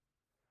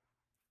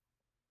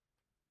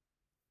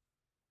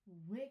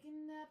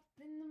Waking up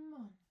in the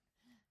morning,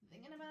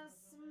 thinking about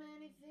so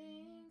many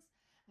things.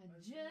 I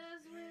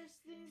just wish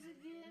things would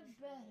get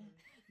better.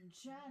 I'm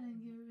trying to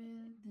get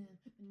rid of them,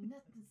 but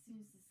nothing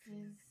seems to stay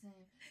the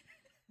same.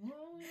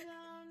 Hold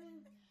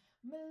on,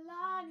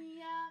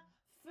 Melania.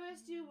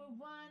 First you were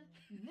 1,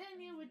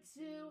 then you were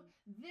 2,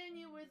 then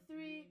you were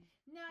 3.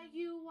 Now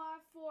you are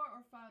 4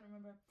 or 5.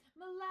 Remember,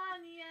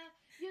 Melania,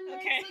 your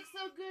legs look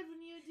so good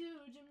when you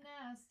do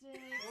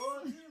gymnastics.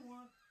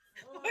 41,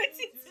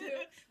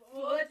 42,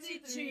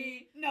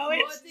 43. No,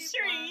 it's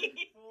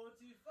 3.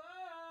 45,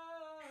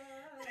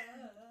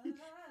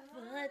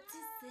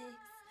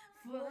 46,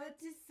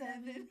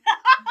 47.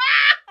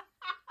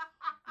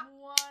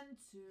 1,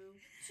 2,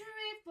 3,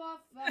 4,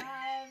 5.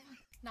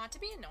 Not to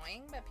be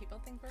annoying, but people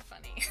think we're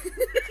funny.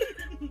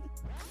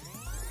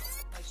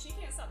 Like, she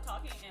can't stop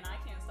talking, and I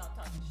can't stop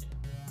talking shit.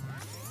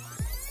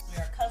 We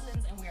are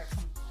cousins, and we are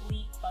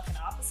complete fucking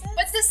opposites.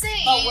 But the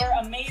same. But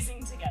we're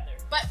amazing together.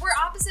 But we're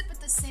opposite, but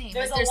the same.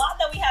 There's a lot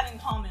that we have in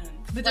common.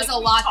 But there's a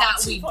lot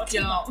that we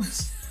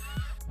don't.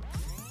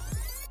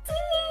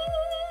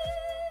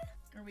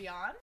 Are we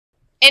on?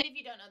 And if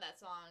you don't know that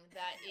song,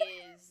 that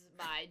is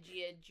by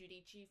Gia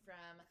Giudice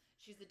from...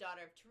 She's the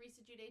daughter of Teresa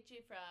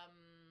Giudice from...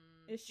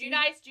 Giudice.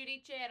 I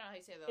don't know how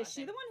you say that. Is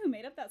she the one who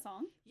made up that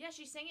song? Yeah,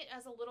 she sang it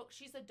as a little...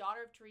 She's the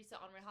daughter of Teresa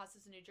on Real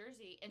Housewives of New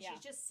Jersey, and she's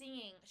just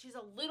singing... She's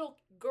a little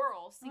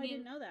girl singing...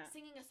 I didn't know that.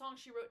 Singing a song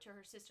she wrote to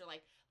her sister.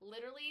 Like,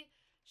 literally...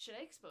 Should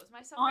I expose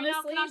myself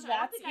Honestly, right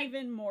now? that's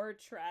even more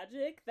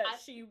tragic that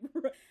she...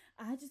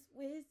 I just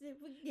wish it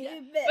would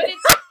get better. But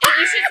it's...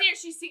 you should see her.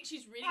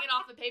 She's reading it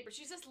off the paper.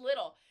 She's just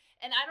little.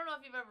 And I don't know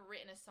if you've ever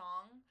written a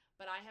song,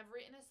 but I have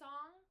written a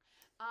song.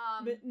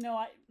 But no,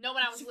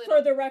 when I was little.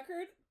 For the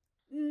record,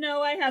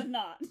 no, I have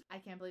not. I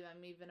can't believe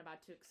I'm even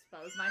about to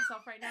expose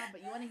myself right now,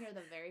 but you want to hear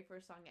the very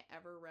first song I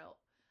ever wrote?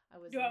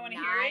 Do I want to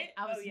hear it?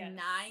 I was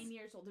 9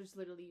 years old. There's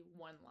literally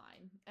one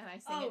line, and I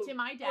sang it to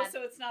my dad. Oh,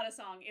 so it's not a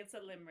song; it's a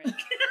limerick.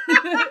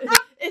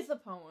 It's a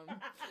poem.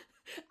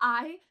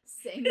 I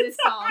sang this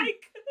song.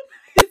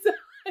 It's a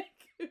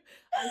haiku.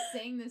 I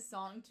sang this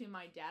song to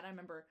my dad. I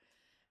remember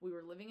we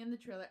were living in the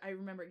trailer. I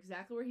remember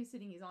exactly where he's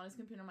sitting. He's on his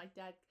computer. I'm like,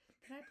 Dad,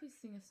 can I please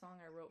sing a song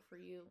I wrote for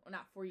you? Or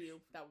not for you.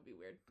 That would be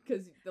weird.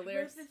 Because the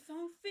lyrics... I wrote the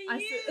song for you.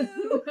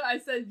 I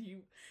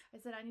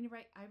said, I need to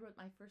write... I wrote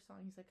my first song.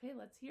 He's like, hey,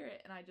 let's hear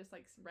it. And I just,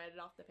 like, read it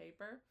off the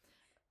paper.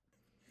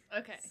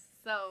 Okay,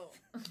 so...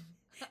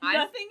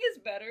 Nothing is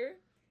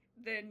better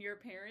than your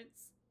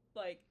parents,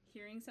 like,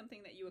 hearing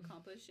something that you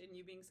accomplished and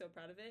you being so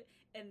proud of it,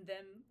 and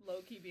them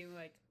low-key being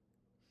like,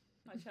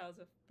 my child's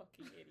a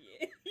fucking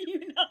idiot. You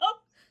know?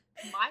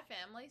 My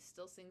family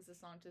still sings the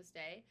song to this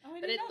day,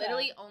 but it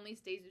literally only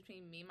stays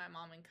between me, my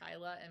mom, and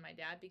Kyla, and my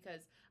dad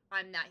because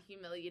I'm not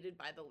humiliated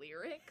by the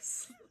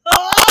lyrics.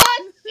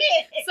 Oh,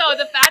 shit! So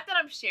the fact that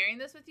I'm sharing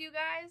this with you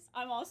guys...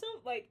 I'm also,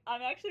 like,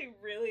 I'm actually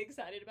really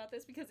excited about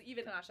this because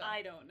even Kanasha.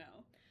 I don't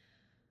know.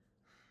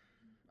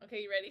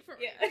 Okay, you ready for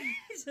me? Yeah.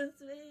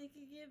 Just make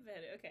it get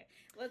better. Okay,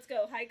 let's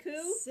go. Haiku.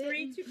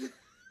 3, 2...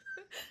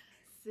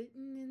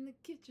 Sitting in the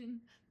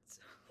kitchen...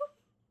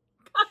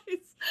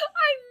 Guys,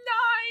 I'm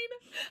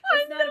 9.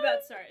 It's not about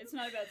start. It's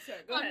not about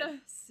start. Go ahead.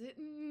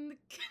 Sitting in the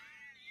kitchen.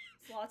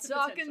 Lots of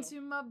talking potential.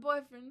 to my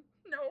boyfriend.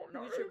 No. Who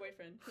was your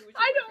boyfriend?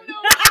 I don't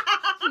know.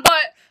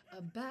 But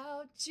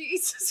about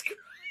Jesus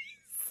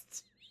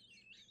Christ.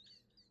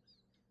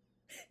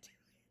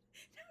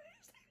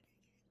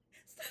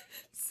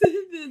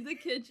 Sitting in the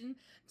kitchen,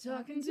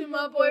 talking to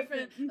my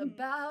boyfriend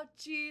about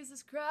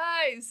Jesus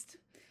Christ.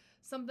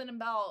 Something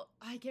about,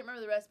 I can't remember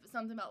the rest, but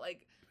something about,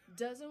 like,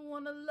 doesn't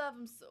want to love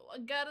him, so I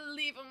gotta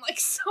leave him. Like,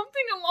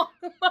 something along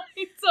the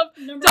lines of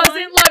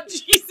doesn't love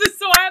Jesus,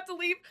 so I have to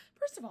leave.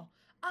 First of all,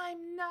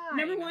 I'm 9.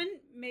 Number 1,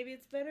 maybe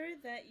it's better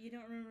that you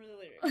don't remember the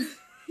lyrics.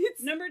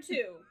 Number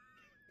 2,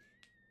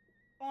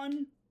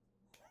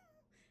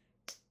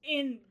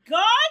 in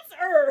God's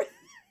earth,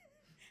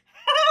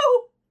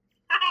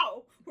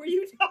 how were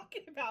you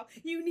talking about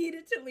you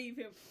needed to leave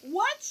him?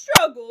 What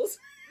struggles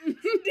did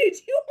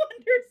you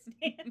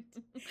understand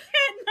at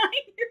 9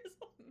 years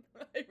old?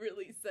 I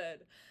really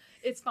said,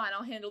 it's fine,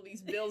 I'll handle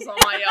these bills on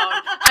my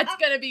own. It's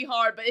gonna be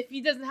hard, but if he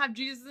doesn't have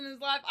Jesus in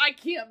his life, I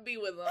can't be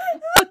with him.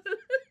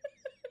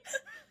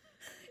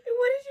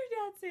 What did your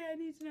dad say? I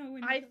need to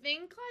know. I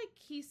think, like,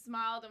 he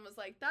smiled and was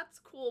like, that's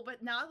cool,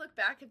 but now I look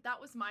back, if that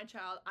was my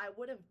child, I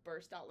would have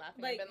burst out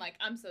laughing and been like,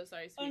 I'm so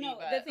sorry, sweetie, oh no,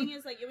 but the thing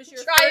is, like, it was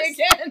your try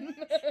again.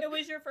 It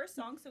was your first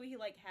song, so he,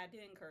 like, had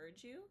to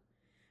encourage you,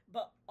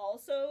 but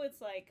also,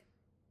 it's like,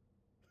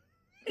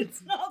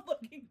 it's not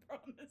looking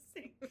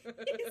promising.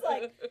 He's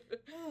like,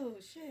 oh,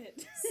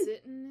 shit.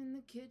 Sitting in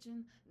the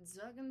kitchen,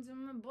 talking to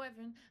my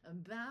boyfriend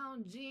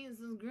about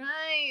Jesus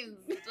Christ.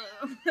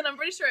 And I'm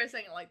pretty sure I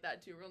sang it like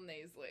that, too, real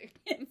nasally.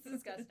 It's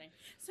disgusting.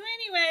 So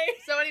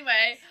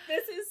anyway.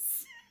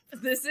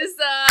 This is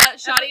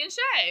Shawty and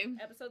Shea.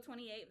 Episode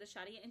 28, the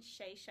Shawty and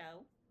Shea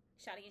Show.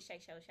 Shawty and Shea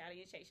Show, Shawty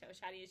and Shea Show,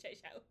 Shawty and Shea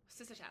Show.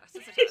 Sister Shada.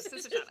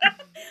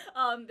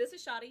 This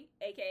is Shawty,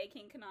 a.k.a.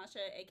 King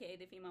Kanasha, a.k.a.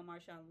 the female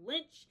Marshawn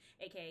Lynch,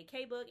 a.k.a.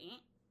 K-Book,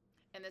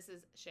 and this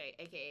is Shea,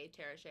 aka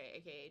Tara Shea,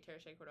 aka Tara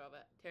Shea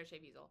Cordova, Tara Shea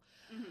Wiesel,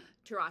 Mm-hmm.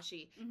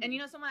 Tarashi. Mhm.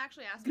 And someone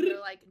actually asked me, they're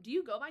like, "Do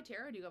you go by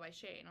Tara or do you go by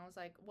Shea?" And I was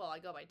like, "Well, I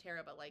go by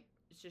Tara, but like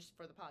it's just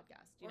for the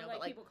podcast, Or But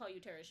like people call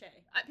you Tara Shea.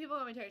 people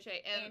call me Tara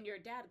Shea, And your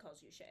dad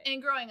calls you Shea.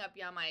 and growing up,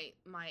 yeah, my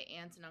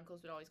aunts and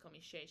uncles would always call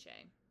me Shea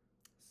Shea.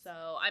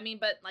 So I mean,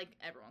 but like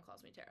everyone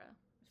calls me Tara.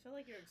 I feel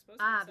like you're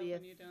exposing yourself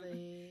when you don't.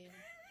 Obviously.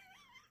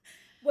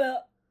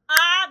 Well,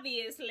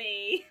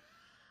 obviously.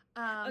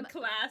 A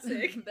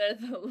classic.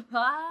 There's a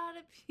lot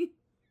of people.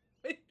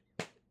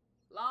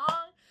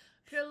 Long,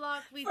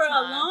 periodically For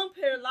time. a long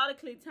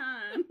periodically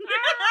time.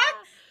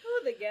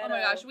 Ooh, the ghetto. Oh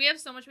my gosh, we have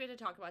so much we have to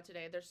talk about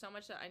today. There's so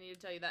much that I need to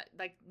tell you that,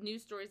 like,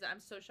 news stories that I'm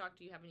so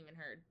shocked you haven't even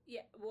heard.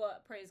 Yeah, well,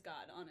 praise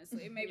God,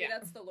 honestly. Maybe Yeah.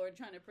 that's the Lord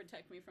trying to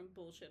protect me from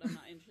bullshit I'm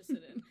not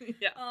interested in.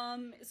 Yeah.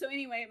 So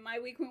anyway, my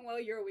week went well,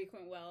 your week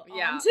went well.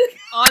 Yeah.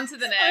 On On to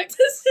the to next.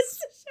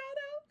 Sister Shout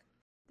Out.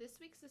 This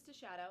week's Sister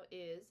Shout Out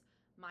is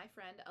my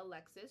friend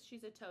Alexis.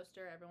 She's a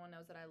toaster. Everyone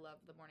knows that I love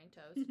the morning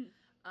toast.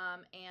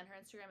 And her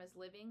Instagram is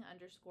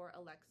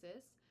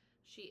living_Alexis.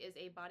 She is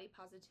a body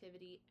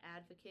positivity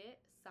advocate,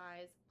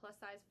 plus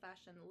size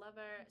fashion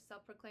lover,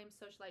 self-proclaimed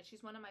socialite.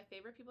 She's one of my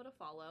favorite people to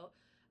follow.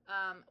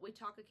 We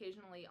talk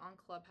occasionally on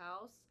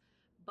Clubhouse,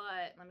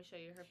 but let me show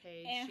you her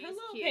page. And She's her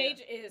little cute.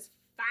 page is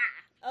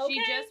fire. Okay?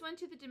 She just went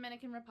to the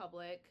Dominican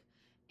Republic,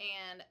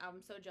 and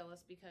I'm so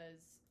jealous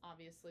because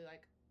obviously,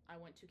 like, I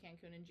went to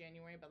Cancun in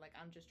January, but like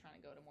I'm just trying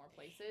to go to more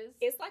places.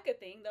 It's like a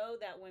thing though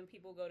that when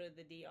people go to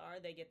the DR,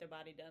 they get their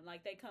body done.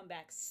 Like they come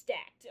back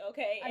stacked.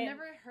 Okay, I've And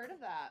never heard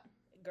of that.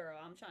 girl,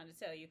 I'm trying to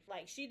tell you,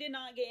 like she did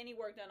not get any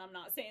work done. I'm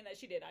not saying that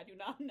she did. I do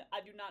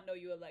not know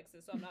you,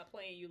 Alexis. So I'm not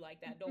playing you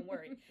like that. Don't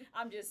worry.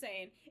 I'm just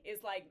saying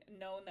it's like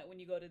known that when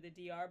you go to the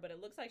DR, but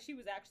it looks like she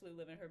was actually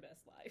living her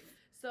best life.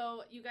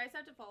 So you guys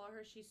have to follow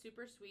her. She's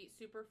super sweet,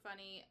 super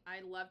funny. I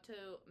love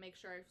to make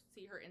sure I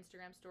see her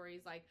Instagram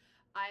stories. I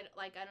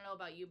don't know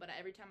about you, but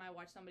every time I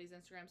watch somebody's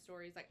Instagram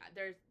stories, like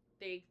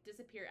they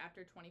disappear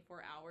after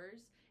 24 hours.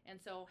 And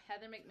so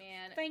Heather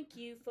McMahon. Thank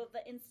you for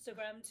the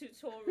Instagram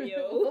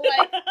tutorial.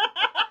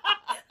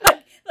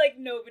 like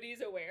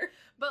nobody's aware.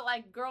 But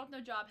like Girl with No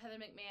Job, Heather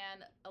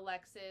McMahon,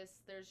 Alexis,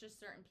 there's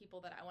just certain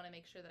people that I want to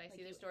make sure that I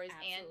see their stories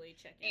and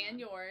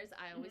yours.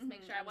 I always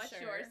make sure I watch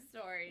your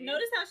stories.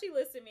 Notice how she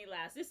listed me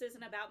last. This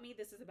isn't about me.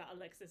 This is about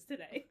Alexis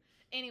today.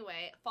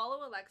 Anyway,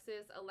 follow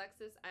Alexis.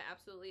 Alexis, I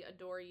absolutely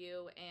adore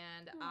you,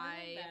 and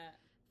I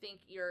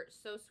think you're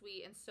so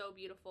sweet and so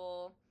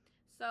beautiful.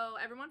 So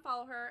everyone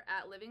follow her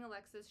at Living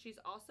Alexis. She's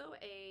also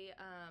a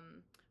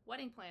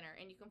wedding planner,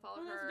 and you can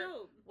follow her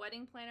dope.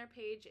 wedding planner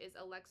page is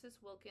Alexis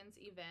Wilkins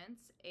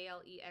Events,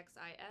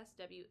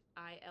 AlexisWilkins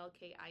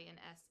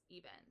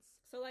Events.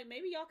 So like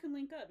maybe y'all can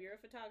link up. You're a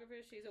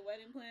photographer. She's a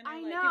wedding planner.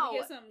 I like, know. Can we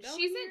get something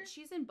going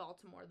She's in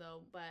Baltimore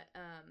though, but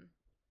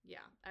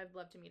yeah, I'd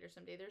love to meet her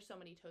someday. There's so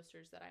many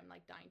toasters that I'm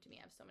like dying to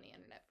meet. I have so many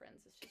internet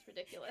friends. It's just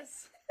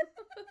ridiculous.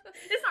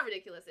 It's not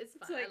ridiculous. It's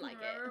fun. Like, I like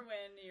remember it.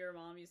 when your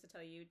mom used to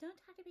tell you, don't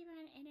talk to people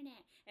on the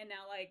internet? And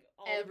now, like,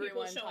 all Everyone the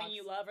people showing talks.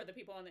 you love are the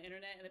people on the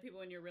internet, and the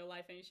people in your real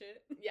life ain't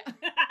shit. Yeah.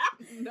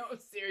 No,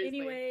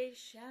 seriously. Anyway,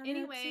 shout out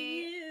to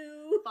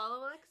you.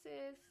 Follow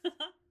Alexis.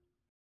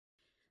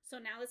 So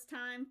now it's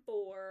time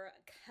for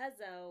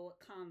Cuzzo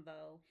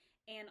Convo.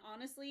 And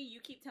honestly, you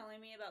keep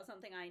telling me about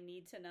something I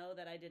need to know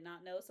that I did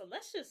not know. So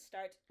let's just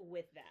start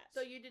with that.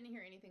 So you didn't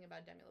hear anything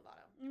about Demi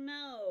Lovato?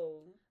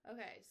 No.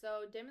 Okay,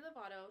 so Demi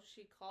Lovato,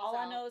 she calls All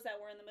out... I know is that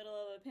we're in the middle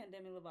of a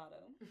pandemic Lovato.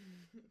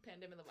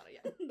 Pandemic Lovato,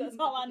 yeah. That's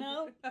all I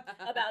know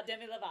about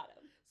Demi Lovato.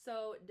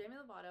 So Demi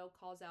Lovato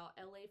calls out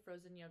LA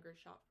frozen yogurt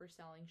shop for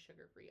selling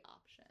sugar-free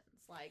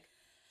options. Like...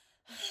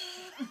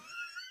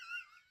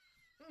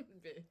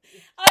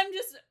 I'm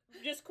just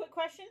quick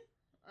question.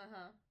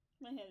 Uh-huh.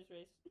 My hand is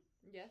raised.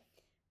 Yeah.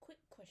 Quick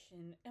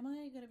question. Am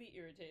I going to be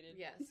irritated?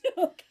 Yes.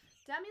 Okay.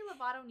 Demi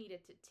Lovato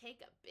needed to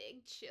take a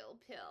big chill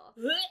pill.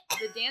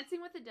 The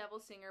Dancing with the Devil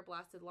singer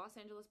blasted Los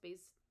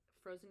Angeles-based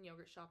frozen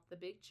yogurt shop The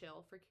Big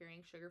Chill for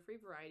carrying sugar-free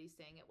varieties,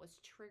 saying it was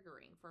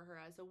triggering for her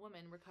as a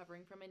woman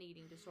recovering from an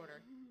eating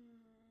disorder.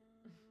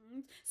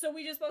 So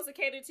we just supposed to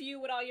cater to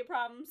you with all your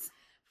problems?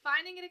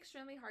 Finding it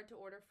extremely hard to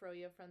order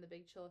froyo from the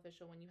Big Chill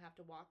official when you have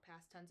to walk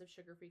past tons of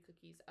sugar-free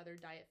cookies, other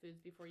diet foods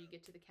before you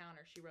get to the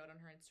counter, she wrote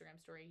on her Instagram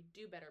story.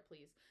 Do better,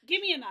 please.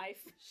 Give me a knife.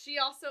 She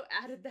also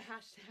added the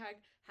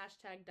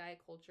hashtag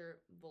diet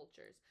culture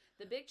vultures.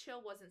 The Big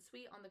Chill wasn't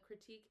sweet on the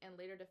critique and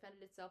later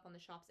defended itself on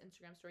the shop's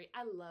Instagram story.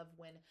 I love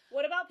when...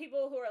 What about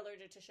people who are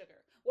allergic to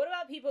sugar? What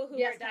about people who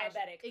are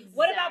diabetic? Exactly.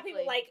 What about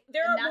people like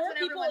there are more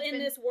people in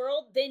this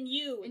world than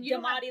you,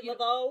 Damati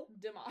Laveau?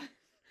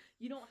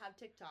 You don't have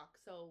TikTok,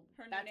 so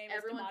her new name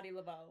is Damati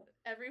Laveau.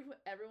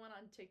 Everyone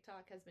on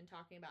TikTok has been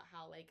talking about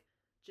how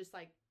just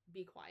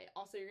be quiet.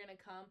 Also, you're gonna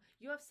come.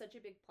 You have such a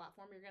big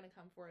platform. You're gonna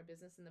come for a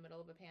business in the middle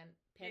of a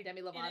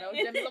Demi Lovato.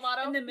 Demi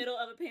Lovato in the middle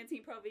of a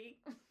Pantene Pro V.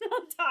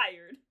 I'm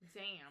tired.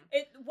 Damn.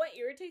 What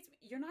irritates me?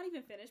 You're not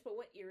even finished, but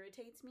what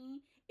irritates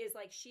me is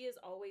she is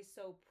always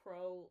so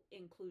pro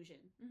inclusion.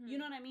 Mm-hmm. You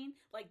know what I mean?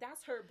 Like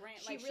that's her brand.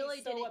 She's so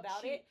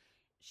about it.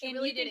 she and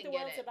really you think didn't the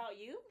get world's it. about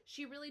you?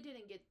 She really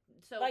didn't get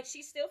so. Like,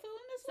 she's still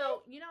feeling this way?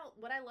 So, you know,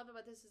 what I love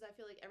about this is I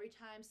feel like every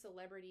time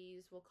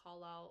celebrities will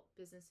call out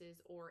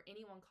businesses or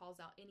anyone calls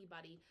out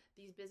anybody,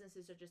 these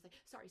businesses are just like,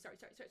 sorry.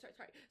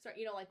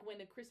 You know, like when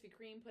the Krispy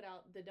Kreme put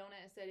out the donut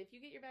and said, if you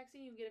get your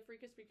vaccine, you get a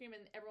free Krispy Kreme.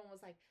 And everyone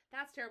was like,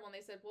 that's terrible. And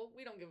they said, well,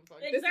 we don't give a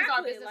fuck. Exactly. This is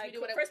our business. Like,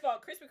 we do whatever. first of all,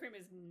 Krispy Kreme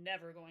is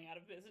never going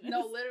out of business.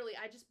 No, literally,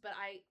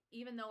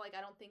 even though, like, I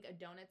don't think a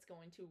donut's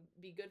going to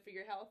be good for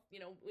your health, you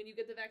know, when you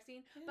get the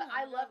vaccine, but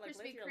I love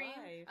Krispy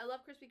Kreme. I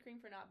love Krispy Kreme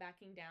for not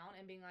backing down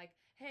and being like,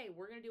 hey,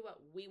 we're going to do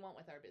what we want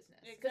with our business.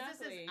 Because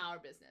this is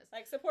our business.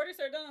 Like, support us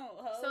or don't,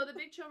 ho. So the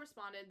Big Chill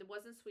responded,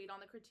 wasn't sweet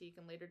on the critique,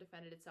 and later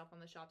defended itself on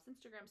the shop's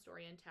Instagram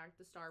story and tagged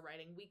the star,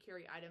 writing, we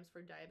carry items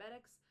for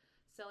diabetics,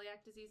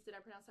 celiac disease, did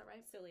I pronounce that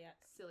right? Celiac,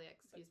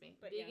 excuse me.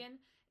 Vegan,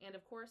 and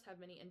of course have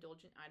many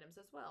indulgent items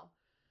as well.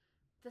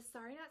 The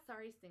Sorry Not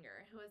Sorry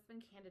singer, who has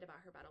been candid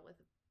about her battle with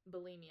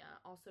bulimia,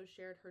 also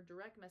shared her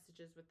direct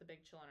messages with the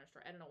Big Chill on her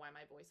story. I don't know why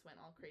my voice went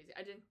all crazy.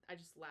 I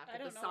just laughed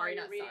at the Sorry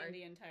Not Sorry.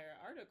 The entire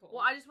article.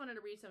 Well, I just wanted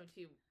to read some to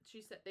you.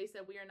 They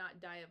said, we are not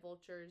diet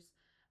vultures.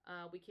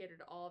 We cater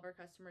to all of our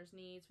customers'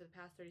 needs for the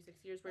past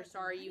 36 years. We're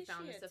sorry you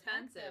found this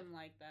offensive. Them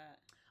like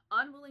that?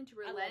 Unwilling to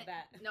relent. I love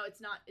that. No,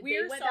 it's not.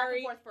 We're they went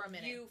sorry back and forth for a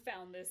minute. You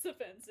found this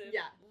offensive.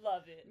 Yeah.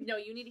 Love it.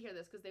 No, you need to hear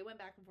this because they went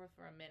back and forth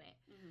for a minute.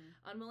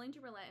 Mm-hmm. Unwilling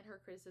to relent in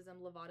her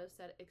criticism, Lovato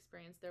said her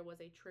experience there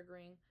was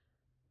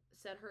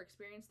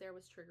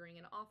triggering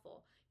and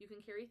awful. You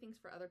can carry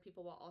things for other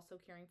people while also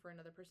caring for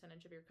another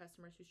percentage of your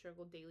customers who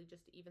struggle daily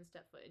just to even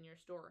step foot in your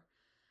store.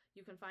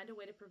 You can find a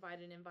way to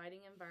provide an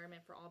inviting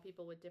environment for all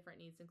people with different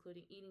needs,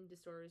 including eating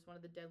disorders, one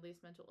of the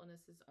deadliest mental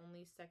illnesses,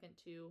 only second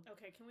to...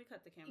 Okay, can we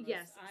cut the cameras?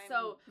 Yes.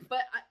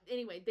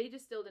 Anyway, they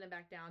just still didn't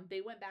back down.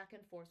 They went back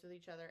and forth with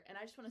each other. And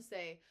I just want to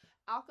say,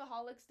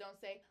 alcoholics don't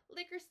say,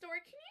 liquor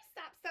store, can you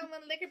stop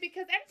selling liquor?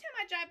 Because every time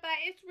I drive by,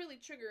 it's really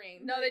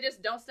triggering. No, they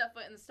just don't step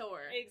foot in the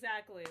store.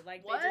 Exactly.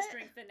 Like, what? They just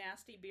drink the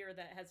nasty beer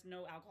that has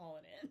no alcohol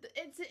in it.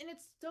 It's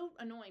so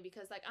annoying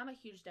because, like, I'm a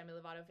huge Demi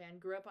Lovato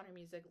fan. Grew up on her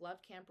music.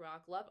 Loved Camp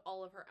Rock. Loved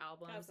all of her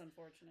albums. That's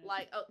unfortunate.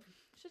 Like, oh,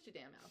 shut your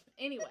damn mouth.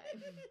 Anyway,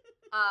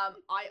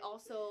 I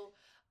also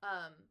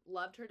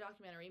loved her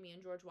documentary. Me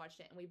and George watched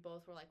it, and we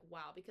both were like,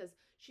 wow, because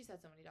she's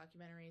had so many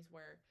documentaries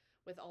where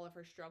with all of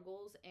her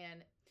struggles,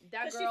 and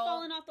that girl... Because she's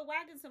fallen off the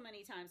wagon so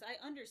many times.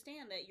 I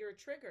understand that you're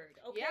triggered.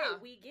 Okay,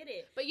 yeah. We get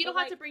it. But you don't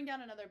have to bring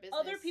down another business.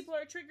 Other people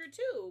are triggered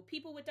too.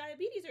 People with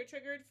diabetes are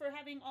triggered for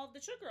having all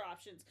the sugar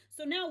options.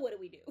 So now what do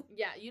we do?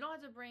 Yeah, you don't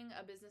have to bring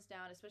a business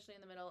down, especially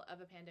in the middle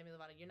of a pandemic,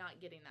 Lovato. You're not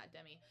getting that,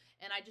 Demi.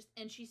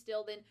 And she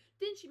still then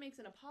she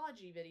makes an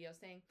apology video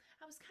saying,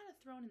 I was kind of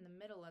thrown in the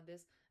middle of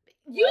this.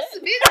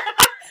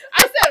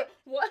 I said,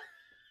 what?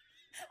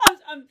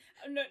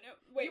 No,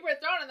 wait. You were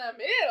thrown in the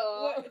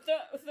middle.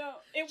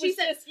 It was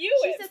just you.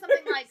 She said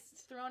something like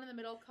thrown in the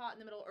middle, caught in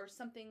the middle, or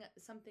something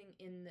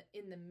in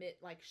the mid.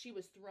 Like she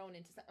was thrown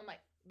into something. I'm like,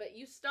 but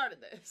you started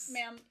this,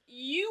 ma'am.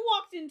 You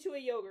walked into a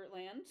yogurt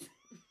land.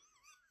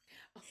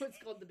 Oh,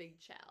 it's called the Big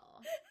Chill.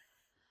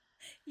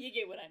 You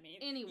get what I mean.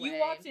 Anyway, you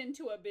walked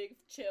into a big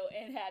chill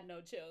and had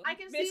no chill.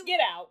 Get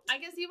out. I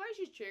can see why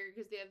she's triggered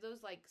because they have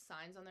those like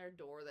signs on their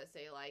door that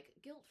say like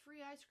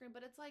guilt-free ice cream,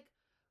 but it's like,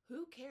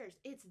 who cares?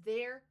 It's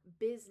their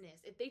business.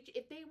 If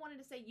they wanted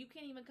to say you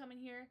can't even come in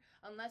here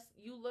unless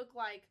you look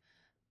like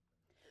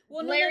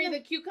Larry the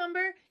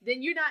cucumber,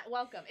 then you're not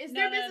welcome. It's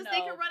their business. They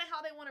can run it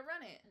how they want to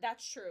run it.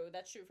 That's true.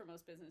 That's true for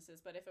most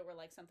businesses. But if it were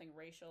like something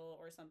racial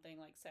or something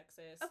like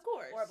sexist, of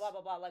course, or blah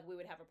blah blah, like we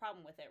would have a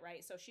problem with it,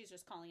 right? So she's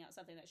just calling out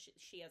something that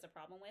she has a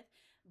problem with.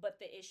 But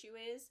the issue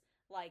is,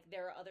 like,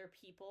 there are other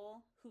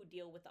people who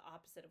deal with the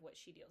opposite of what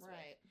she deals with.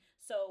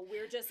 So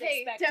we're just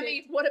expected.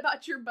 Demi, what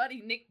about your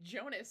buddy Nick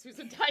Jonas, who's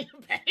a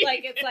diabetic?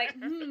 Like, it's like,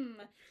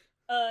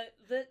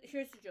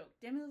 here's the joke.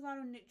 Demi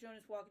Lovato and Nick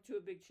Jonas walk into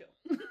a big chill.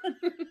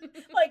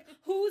 Like,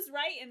 who's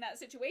right in that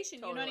situation?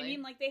 Totally. You know what I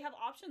mean? Like, they have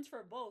options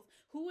for both.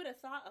 Who would have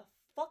thought a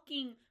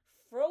fucking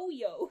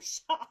froyo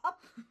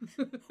shop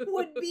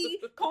would be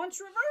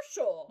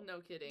controversial?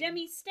 No kidding.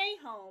 Demi, stay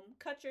home.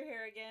 Cut your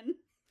hair again.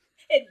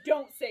 And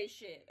don't say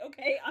shit,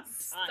 okay? I'm tired.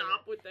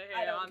 Stop with the hair.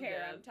 I don't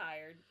care. I'm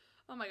tired.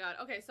 Oh my god.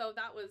 Okay, so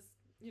that was,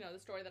 the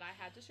story that I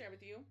had to share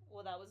with you.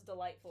 Well, that was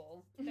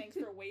delightful. Thanks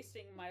for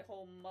wasting my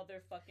whole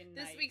motherfucking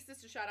night. This week's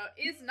sister shout out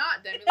is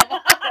not Demi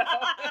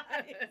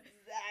Lovato.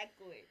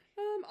 Exactly.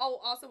 I'll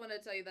also want to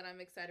tell you that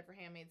I'm excited for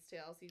Handmaid's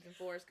Tale. Season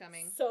 4 is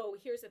coming. So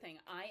here's the thing.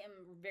 I am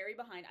very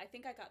behind. I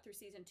think I got through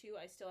season 2.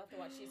 I still have to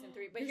watch season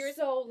 3. But you're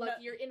so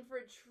lucky. You're in for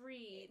a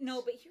treat.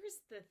 No, but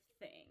here's the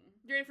thing.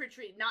 You're in for a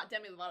treat, not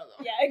Demi Lovato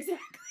though. Yeah,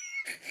 exactly.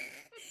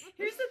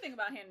 Here's the thing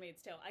about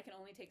Handmaid's Tale. I can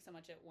only take so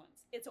much at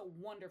once. It's a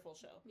wonderful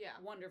show. Yeah.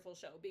 Wonderful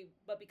show.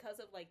 But because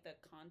of, like, the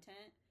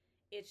content,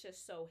 it's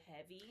just so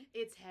heavy.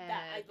 It's heavy.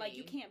 That like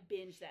you can't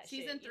binge that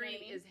Season shit. 3 You know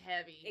what I mean? is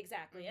heavy.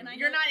 Exactly. And I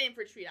You're know, not in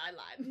for a treat. I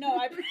lied. No,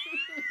 I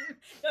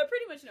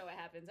pretty much know what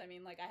happens. I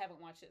mean, like, I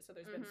haven't watched it, so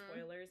there's been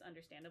spoilers,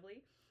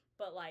 understandably.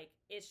 But like,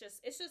 it's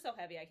just so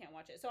heavy I can't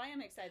watch it. So I am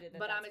excited.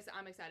 But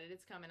I'm excited.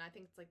 It's coming. I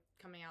think it's like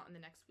coming out in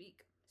the next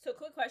week. So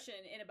quick question: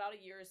 in about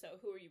a year or so,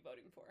 who are you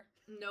voting for?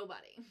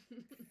 Nobody.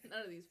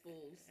 None of these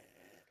fools.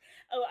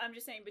 Oh, I'm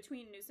just saying,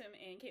 between Newsom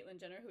and Caitlyn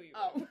Jenner, who are you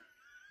voting for?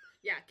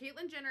 Yeah,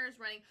 Caitlyn Jenner is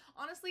running.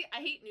 Honestly,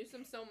 I hate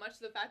Newsom so much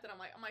to the fact that I'm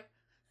like,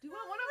 do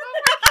I want to vote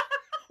for?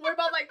 We're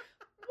both like,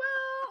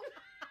 well.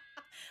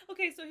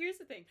 Okay, so here's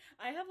the thing.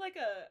 I go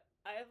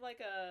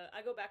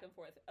back and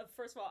forth.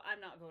 First of all, I'm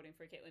not voting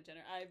for Caitlyn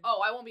Jenner. I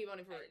won't be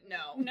voting for it.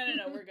 No,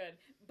 we're good.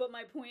 But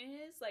my point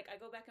is, like,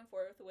 I go back and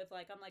forth with,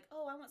 like, I'm like,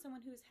 oh, I want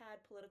someone who's had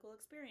political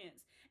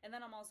experience. And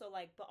then I'm also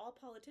like, but all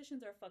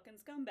politicians are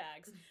fucking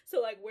scumbags. So,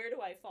 like, where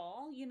do I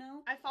fall, you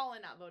know? I fall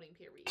in not voting,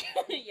 period.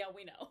 Yeah,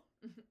 we know.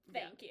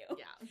 Thank you.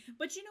 Yeah.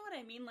 But you know what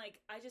I mean? Like,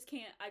 I just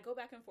can't, I go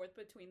back and forth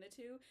between the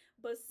two,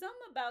 but some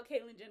about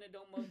Caitlyn Jenner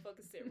don't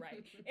motherfucking sit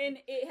right.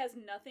 And it has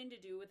nothing to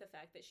do with the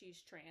fact that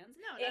she's trans.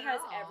 No, it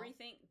has at all.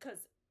 everything,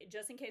 because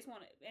just in case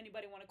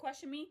anybody want to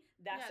question me,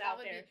 that's Yeah, out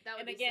there. That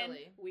would and be again,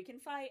 silly. we can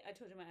fight. I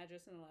told you my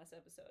address in the last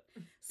episode.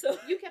 So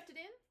You kept it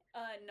in?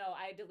 no,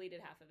 I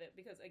deleted half of it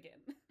because,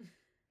 again,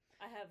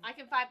 I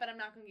can fight, but I'm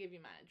not going to give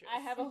you my address.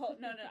 I have a whole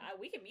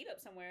we can meet up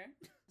somewhere.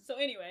 So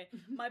anyway,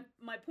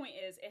 my point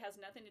is, it has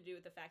nothing to do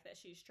with the fact that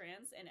she's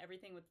trans, and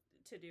everything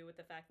to do with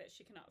the fact that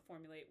she cannot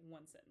formulate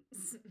one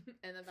sentence.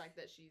 And the fact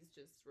that she's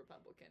just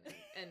Republican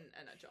and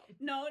a nut job.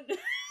 No,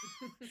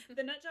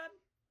 the nut job.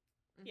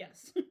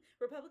 Yes.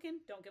 Republican,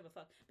 don't give a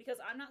fuck,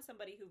 because I'm not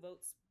somebody who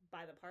votes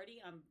by the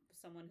party. I'm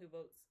someone who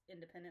votes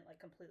independent,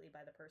 like completely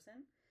by the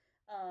person.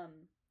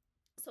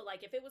 So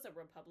like, if it was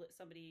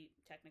somebody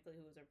technically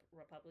who was a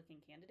Republican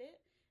candidate,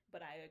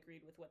 but I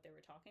agreed with what they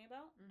were talking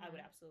about, I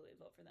would absolutely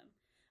vote for them.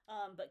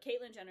 But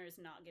Caitlyn Jenner is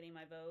not getting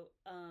my vote.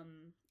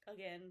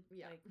 Again,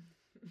 like,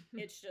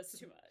 it's just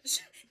too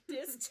much.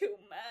 This too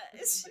much.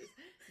 This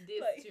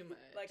too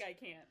much. Like, I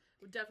can't.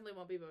 We definitely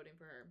won't be voting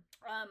for her.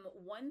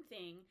 One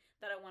thing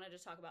that I wanted to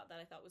talk about that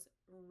I thought was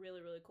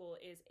really, really cool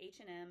is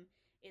H&M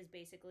is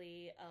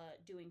basically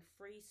doing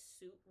free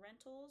suit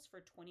rentals for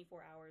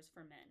 24 hours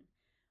for men.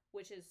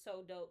 Which is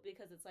so dope,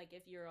 because it's like,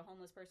 if you're a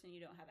homeless person, you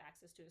don't have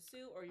access to a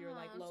suit, or you're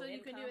like low income. So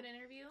you can do an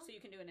interview? So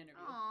you can do an interview.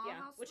 Aww, yeah.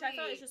 how Which I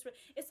thought sweet. was just,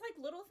 it's like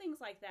little things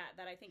like that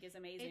I think is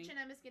amazing.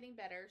 H&M is getting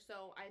better.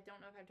 So I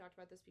don't know if I've talked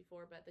about this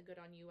before, but the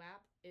Good On You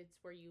app, it's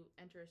where you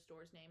enter a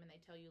store's name and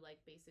they tell you, like,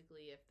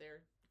 basically if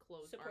their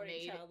clothes are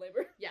made. Supporting child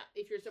labor. Yeah,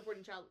 if you're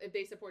supporting if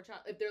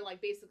they're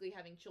like basically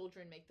having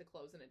children make the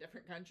clothes in a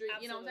different country.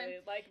 Absolutely. You know what I'm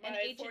saying? Like, my And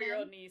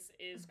 4-year-old niece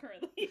is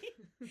currently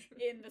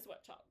in the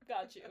sweat shop.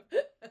 Got you.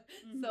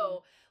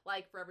 So,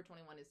 like, Forever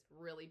 21 is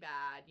really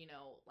bad, you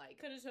know, like,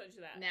 could have told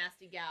you that.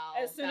 Nasty Gal.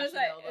 As soon as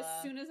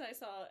I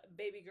saw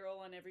baby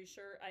girl on every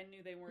shirt, I knew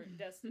they weren't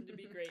destined to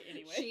be great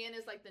anyway. Shein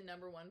is like the #1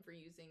 for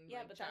using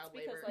but child that's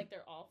because labor. like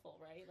they're awful,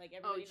 right? Like,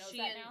 everybody knows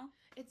Shein, that now.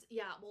 It's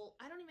well,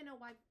 I don't even know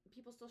why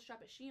people still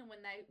shop at Shein when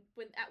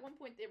at one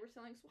point they were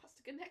selling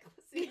swastika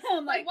necklaces.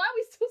 I'm like, why are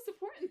we still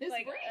supporting this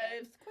like,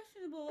 brand? it's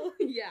questionable.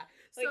 Yeah.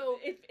 Like, So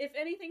if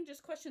anything,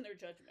 just question their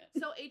judgment.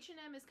 So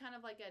H&M is kind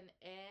of like an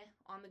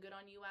on the Good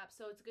On You app.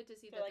 So it's good to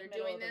see that like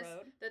they're doing this.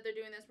 road. That they're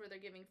doing this where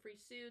they're giving free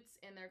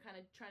suits and they're kind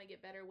of trying to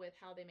get better with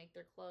how they make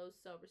their clothes.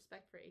 So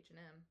respect for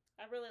H&M.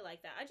 I really like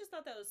that. I just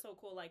thought that was so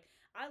cool. Like,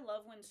 I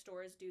love when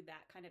stores do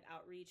that kind of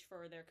outreach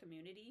for their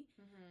community.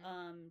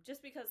 Just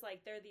because,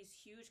 like, they're these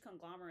huge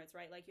conglomerates,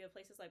 right? Like, you have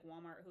places like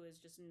Walmart, who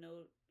is just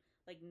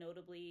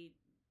notably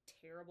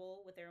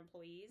terrible with their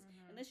employees,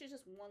 and this is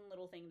just one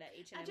little thing that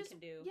H&M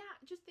can do. Yeah,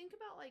 just think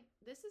about, like,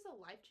 this is a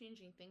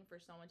life-changing thing for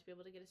someone to be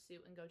able to get a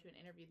suit and go to an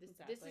interview.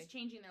 This is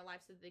changing their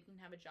life so that they can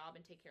have a job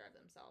and take care of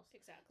themselves.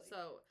 Exactly.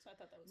 So I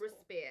thought that was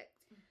respect.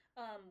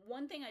 Cool.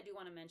 One thing I do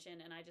want to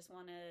mention, and I just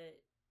want to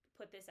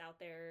put this out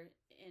there,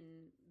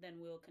 and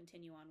then we'll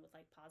continue on with,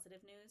 like,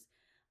 positive news.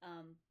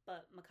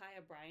 But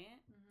Ma'Khia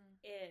Bryant,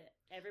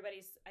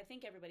 I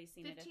think everybody's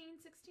seen 15,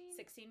 it. 16?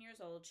 16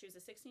 years old. She was a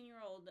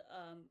 16-year-old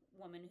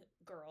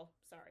girl.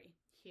 Sorry.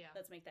 Yeah.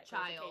 Let's make that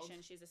Child.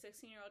 clarification. She's a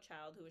 16-year-old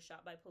child who was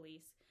shot by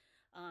police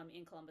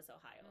in Columbus,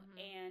 Ohio.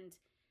 And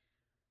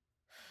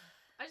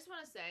I just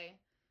want to say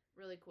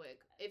really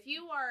quick, if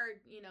you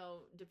are,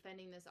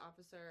 defending this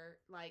officer,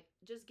 like,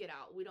 just get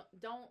out. We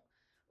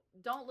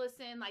don't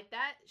listen, like,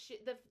 that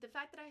shit. The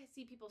fact that I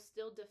see people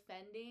still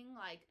defending,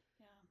 like,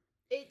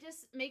 it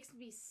just makes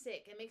me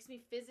sick. It makes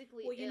me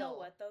physically ill. Well, you know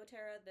what, though,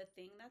 Tara? The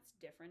thing that's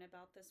different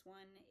about this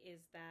one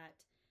is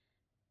that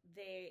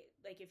they,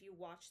 like, if you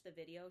watch the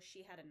video,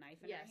 she had a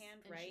knife in her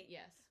hand, right?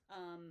 Yes.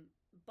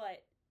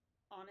 But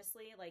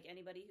honestly, like,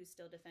 anybody who's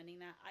still defending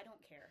that, I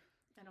don't care.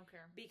 I don't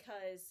care.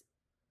 Because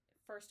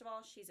first of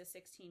all, she's a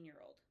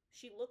 16-year-old.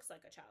 She looks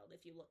like a child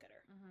if you look at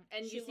her.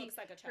 And She you see looks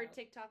like a her child.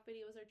 TikTok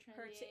videos are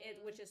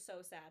trending. Which is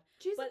so sad.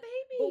 She's a But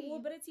baby.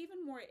 but it's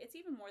even more. It's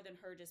even more than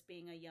her just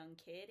being a young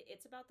kid.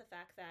 It's about the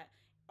fact that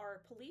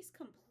are police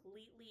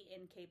completely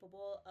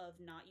incapable of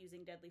not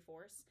using deadly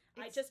force?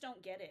 I just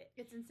don't get it.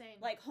 It's insane.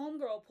 Like,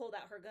 homegirl pulled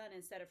out her gun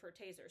instead of her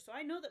taser. So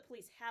I know that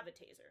police have a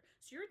taser.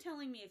 So you're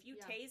telling me if you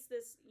tase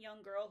this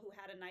young girl who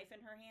had a knife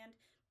in her hand,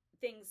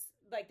 things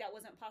like that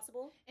wasn't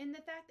possible? And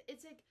the fact that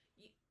it's like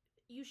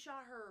you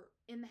shot her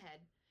in the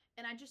head,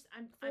 and I'm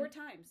four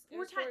times.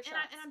 Four times,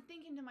 and I'm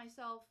thinking to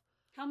myself,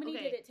 how many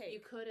did it take? You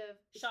could have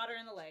shot her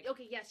in the leg.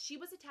 Okay, yes, she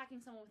was attacking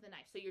someone with a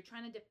knife, so you're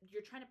trying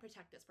to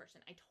protect this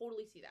person. I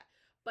totally see that,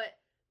 but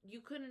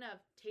you couldn't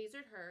have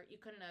tasered her. You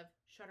couldn't have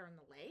shot her in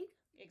the leg.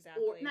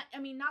 Exactly. Or not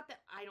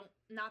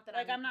that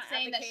I'm not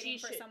saying that advocating she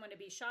for should, someone to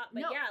be shot,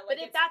 but no, yeah. Like,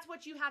 but if that's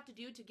what you have to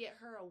do to get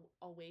her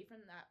away from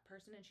that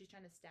person, and she's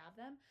trying to stab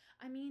them,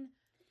 I mean.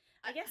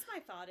 I guess my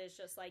thought is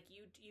just like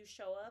you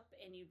show up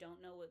and you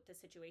don't know what the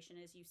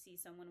situation is. You see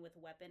someone with a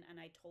weapon, and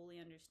I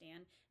totally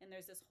understand. And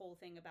there's this whole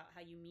thing about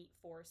how you meet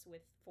force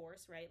with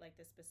force, right?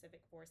 Like the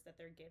specific force that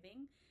they're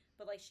giving.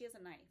 But like she has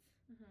a knife,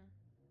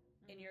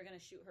 and you're gonna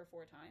shoot her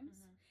 4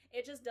 times.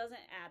 It just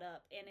doesn't add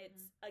up. And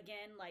it's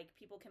again like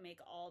people can make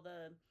all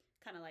the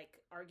kind of like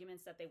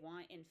arguments that they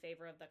want in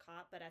favor of the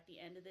cop, but at the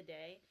end of the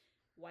day,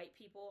 white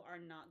people are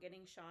not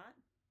getting shot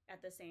at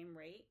the same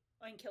rate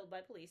and killed by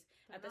police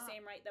at the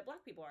same rate that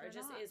black people are. It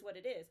just is what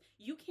it is.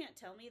 You can't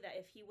tell me that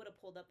if he would have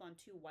pulled up on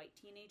 2 white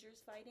teenagers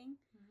fighting,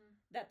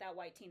 that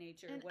white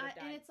teenager would have died.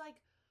 And it's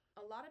like,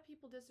 a lot of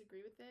people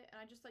disagree with it,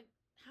 and I just like,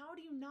 how do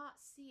you not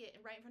see it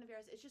right in front of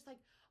your eyes? It's just like,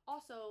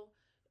 also,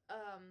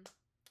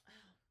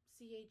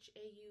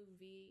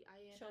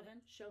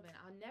 Chauvin. Chauvin.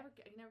 I never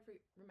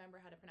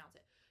remember how to pronounce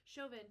it.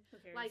 Chauvin.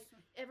 Like,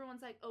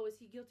 everyone's like, oh, is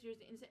he guilty or is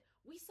he innocent?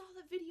 We saw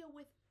the video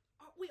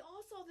we all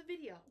saw the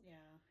video. Yeah.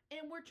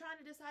 And we're trying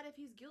to decide if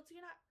he's guilty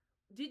or not.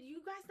 Did you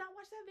guys not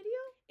watch that video?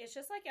 It's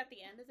just like at the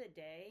end of the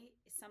day,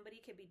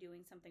 somebody could be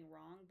doing something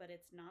wrong, but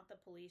it's not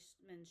the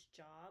policeman's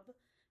job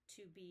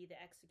to be the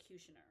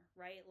executioner,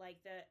 right?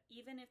 Like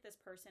even if this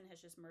person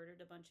has just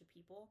murdered a bunch of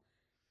people,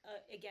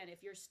 again,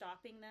 if you're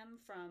stopping them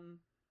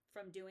from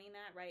doing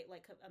that, right?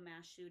 Like a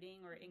mass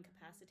shooting or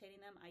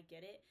incapacitating them, I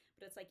get it.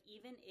 But it's like,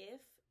 even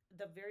if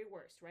the very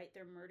worst, right?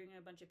 They're murdering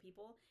a bunch of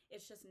people.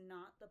 It's just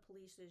not the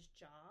police's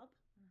job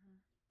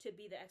to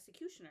be the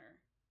executioner.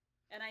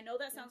 And I know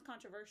that sounds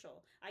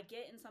controversial. I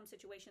get in some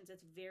situations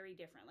it's very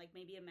different. Like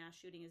maybe a mass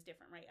shooting is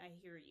different, right? I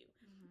hear you.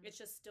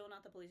 It's just still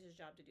not the police's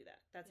job to do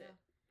that. That's it.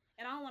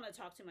 And I don't want to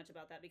talk too much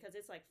about that because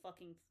it's like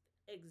fucking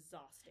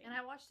exhausting. And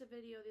I watched a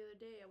video the other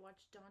day. I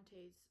watched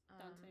Dante's.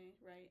 Dante,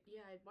 right?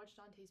 Yeah, I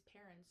watched Dante's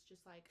parents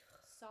just like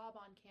sob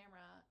on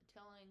camera,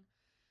 telling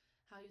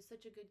how he was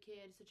such a good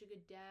kid, such a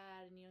good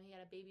dad, and he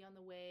had a baby on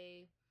the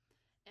way.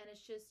 And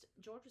it's just,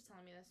 George was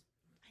telling me this.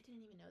 I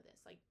didn't even know this.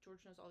 Like,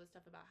 George knows all this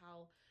stuff about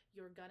how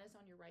your gun is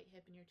on your right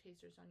hip and your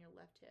taser's on your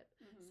left hip.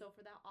 So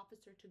for that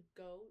officer to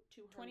go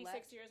to her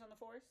 26 years on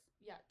the force?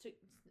 Yeah, 26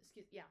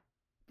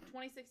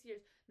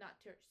 years, not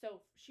to,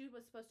 so she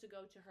was supposed to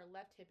go to her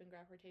left hip and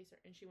grab her taser,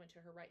 and she went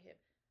to her right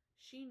hip.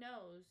 She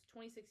knows,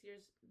 26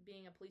 years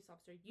being a police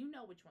officer, you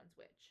know which one's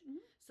which.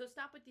 So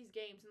stop with these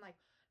games. And like,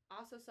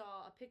 I also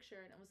saw a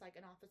picture, and it was like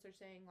an officer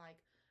saying like,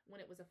 when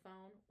it was a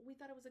phone, we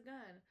thought it was a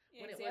gun.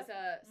 When it was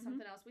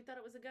something else, we thought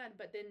it was a gun.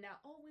 But then now,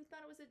 we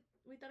thought it was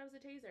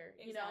a taser.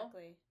 Exactly. You know?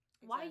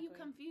 Why are you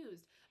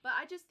confused? But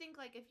I just think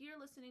like, if you're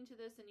listening to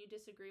this and you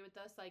disagree with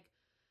us, like,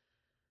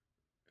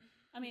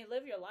 I mean,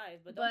 live your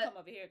life, but don't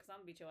come over here because I'm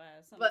gonna beat your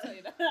ass. I'm gonna tell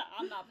you that.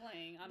 I'm not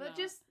playing.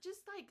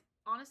 Just like,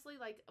 honestly,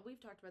 like, we've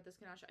talked about this,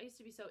 Kanasha. I used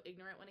to be so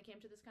ignorant when it came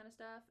to this kind of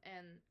stuff,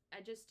 and I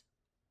just,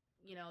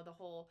 the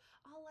whole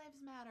all lives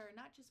matter,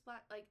 not just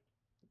black. Like,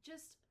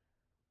 just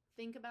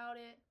think about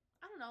it.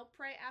 I don't know.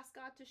 Pray, ask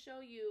God to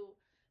show you,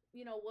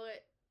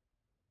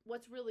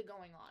 what's really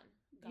going on.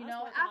 God's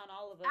working on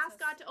all of us. Ask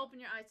God to open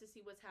your eyes to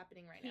see what's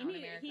happening right now in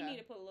America. He need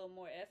to put a little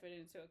more effort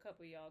into a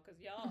couple of y'all because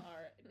y'all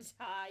are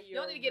tired.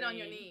 Y'all need to get on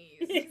your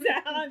knees.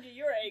 Exactly.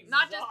 You're exhausted.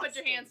 Not just put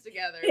your hands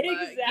together,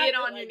 but get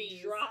on your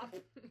knees. Drop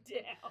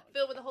down.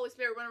 Filled with the Holy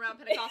Spirit, run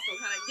around Pentecostal,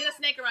 kind of get a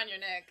snake around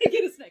your neck.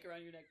 Get a snake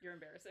around your neck. You're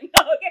embarrassing.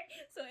 Okay.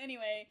 So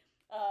anyway,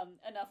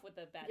 enough with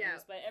the bad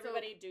news. But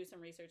everybody do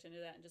some research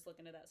into that and just look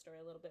into that story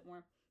a little bit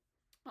more.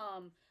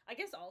 I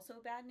guess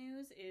also bad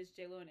news is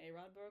J-Lo and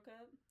A-Rod broke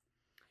up.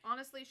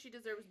 Honestly, she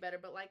deserves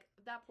better, but like,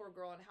 that poor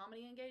girl and how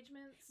many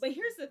engagements? But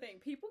here's the thing.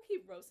 People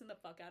keep roasting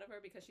the fuck out of her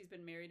because she's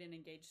been married and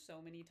engaged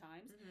so many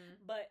times.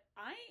 But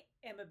I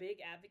am a big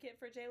advocate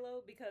for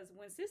J-Lo because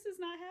when sis is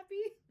not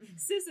happy,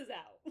 sis is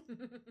out.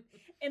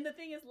 And the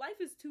thing is,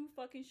 life is too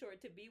fucking short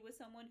to be with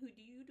someone who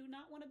you do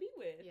not want to be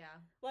with.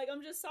 Yeah. Like,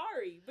 I'm just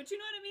sorry. But you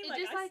know what I mean?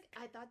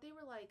 I thought they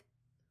were like,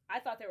 I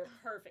thought they were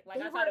perfect. Like,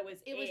 I thought it was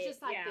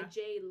just like the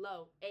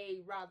J-Lo,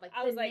 A-Rod. Like,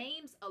 I was the like,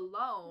 names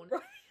alone.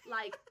 Right.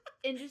 Like,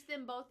 and just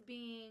them both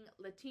being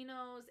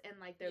Latinos and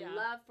like their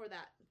love for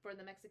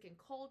the Mexican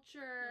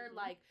culture.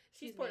 Like,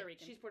 she's Puerto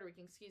Rican. She's Puerto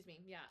Rican, excuse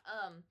me. Yeah.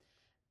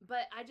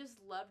 but I just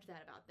loved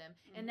that about them.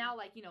 And now,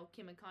 like, you know,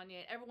 Kim and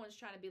Kanye, everyone's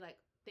trying to be like,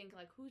 thinking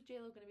like, who's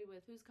J-Lo gonna be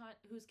with? Who's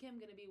Kim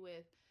gonna be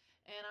with?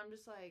 And I'm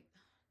just like,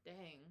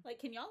 dang. Like,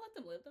 can y'all let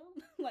them live though?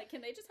 Like,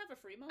 can they just have a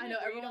free moment? I know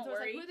where you everyone's don't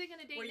worry, like, who are they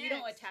gonna date where next? you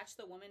don't attach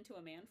the woman to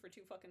a man for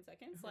 2 fucking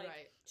seconds. Like,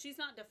 Right. she's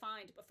not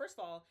defined. But first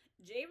of all,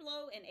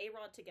 J-Lo and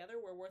A-Rod together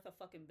were worth a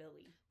fucking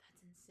billy.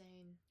 That's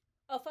insane.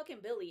 A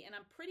fucking billy, and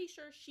I'm pretty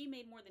sure she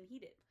made more than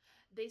he did.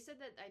 They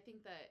said that, I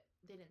think that,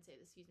 they didn't say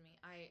this, excuse me,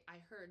 I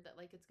heard that,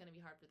 like, it's going to be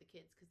hard for the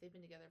kids because they've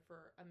been together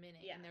for a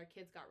minute and their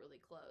kids got really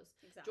close.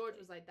 Exactly. George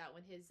was like that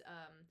when his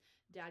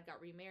dad got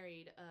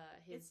remarried.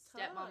 His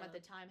stepmom at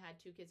the time had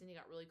 2 kids and he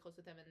got really close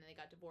with them, and then they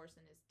got divorced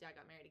and his dad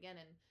got married again,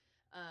 and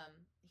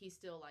he's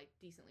still, like,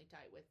 decently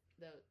tight with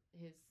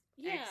his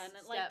and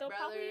like they'll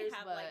probably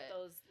have but... like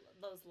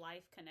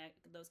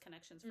those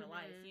connections for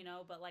life, you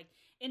know. But like,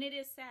 and it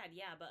is sad,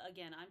 but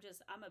again,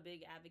 I'm a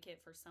big advocate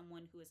for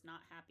someone who is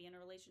not happy in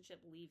a relationship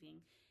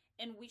leaving.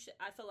 And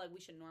I feel like we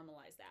should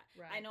normalize that.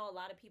 Right. I know a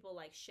lot of people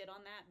like shit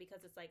on that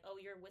because it's like, oh,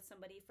 you're with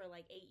somebody for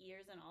like 8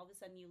 years and all of a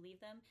sudden you leave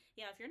them.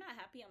 Yeah, if you're not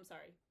happy, I'm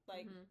sorry.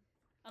 Like,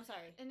 I'm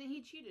sorry. And then he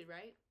cheated,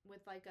 right?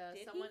 With like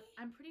Did someone. he?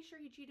 I'm pretty sure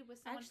he cheated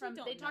with someone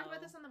They talked about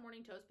this on the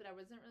Morning Toast, but I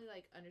wasn't really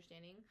like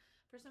understanding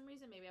for some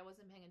reason. Maybe I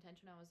wasn't paying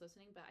attention when I was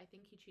listening, but I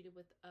think he cheated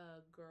with a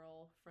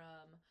girl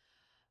from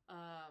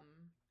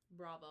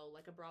Bravo,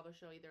 like a Bravo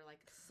show, either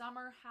like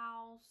Summer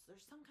House or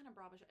some kind of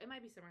Bravo show. It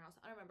might be Summer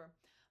House. I don't remember.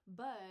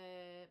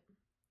 But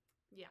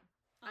yeah,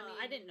 I mean,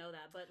 I didn't know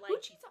that, but like, who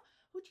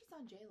cheats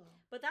on J-Lo?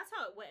 But that's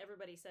what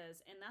everybody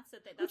says, and that's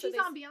the thing. Who cheats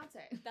on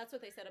Beyonce? That's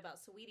what they said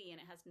about Sweetie, and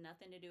it has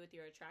nothing to do with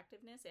your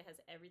attractiveness. It has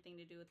everything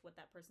to do with what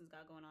that person's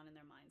got going on in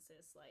their mind,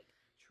 sis. Like,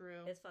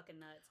 true, it's fucking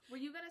nuts. Were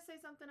you gonna say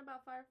something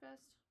about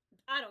Firefest?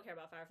 I don't care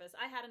about Firefest.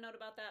 I had a note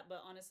about that,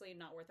 but honestly,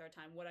 not worth our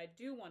time. What I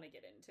do want to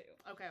get into,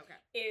 okay,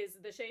 is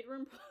the Shade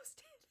Room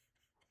posted.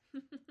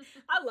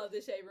 I love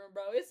the Shade Room,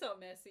 bro. It's so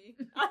messy.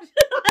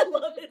 I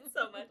love it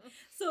so much.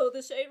 So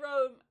the Shade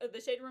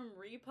Room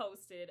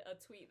reposted a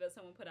tweet that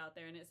someone put out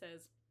there, and it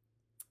says,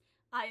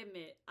 "I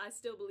admit, I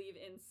still believe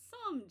in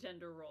some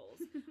gender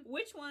roles.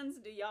 Which ones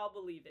do y'all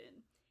believe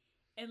in?"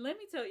 And let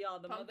me tell y'all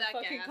the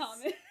motherfucking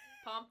comment.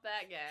 Pump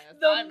that gas.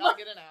 I'm not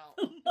getting out.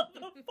 The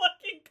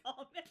motherfucking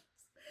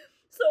comments.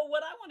 So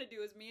what I want to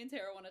do is me and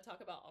Tara want to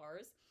talk about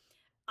ours.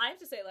 I have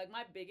to say, like,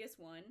 my biggest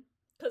one,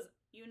 because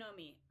you know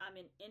me, I'm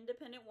an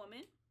independent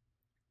woman.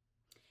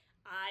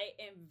 I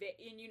am,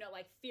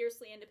 like,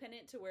 fiercely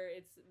independent to where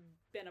it's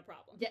been a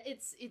problem. Yeah,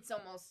 it's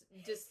almost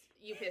just,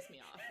 you piss me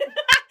off.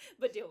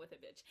 But deal with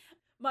it, bitch.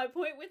 My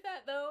point with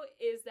that, though,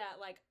 is that,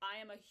 like,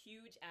 I am a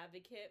huge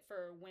advocate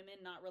for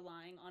women not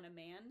relying on a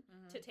man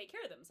to take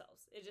care of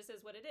themselves. It just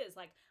is what it is.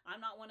 Like,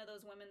 I'm not one of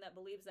those women that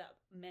believes that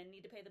men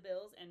need to pay the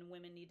bills and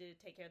women need to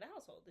take care of the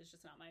household. It's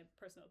just not my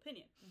personal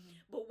opinion.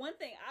 But one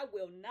thing I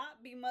will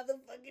not be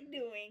motherfucking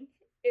doing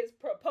is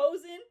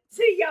proposing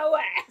to your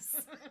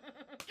ass.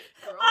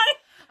 Girl,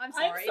 I'm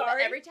sorry, but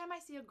every time I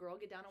see a girl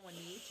get down on one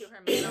knee to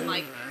her man, I'm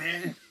like,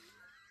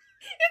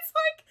 it's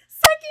like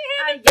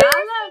secondhand. Are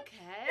y'all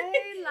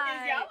okay?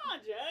 Like, is y'all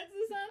on drugs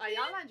or something? Are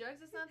y'all on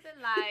drugs or something?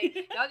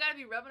 Like, y'all gotta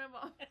be rubbing them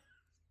on.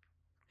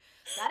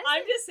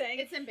 I'm just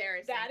saying, it's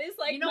embarrassing. That is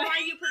like, you know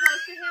why you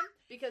proposed to him?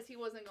 Because he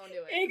wasn't gonna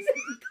do it.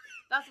 Exactly.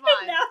 That's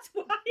why. And that's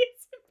why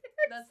it's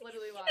embarrassing. That's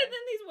literally why. And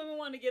then these women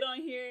want to get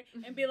on here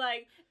and be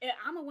like,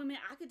 I'm a woman,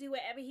 I could do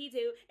whatever he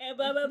do, and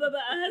blah, blah, blah,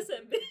 blah. I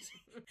said, bitch,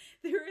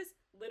 there is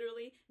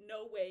literally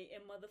no way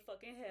in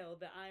motherfucking hell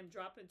that I am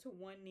dropping to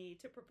one knee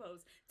to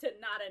propose to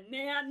not a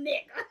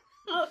nigga.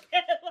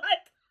 Okay,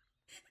 like,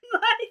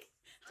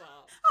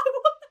 wow. I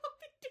will not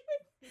be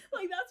doing,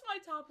 like, that's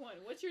my top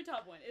one. What's your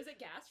top one? Is it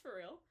gas for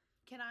real?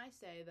 Can I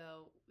say,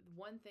 though,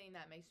 one thing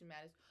that makes me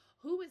mad is,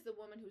 who is the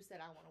woman who said,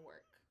 I want to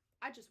work?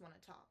 I just want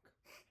to talk.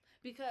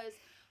 Because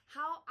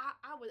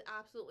I would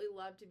absolutely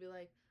love to be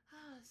like,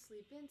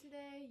 sleep in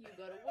today, you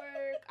go to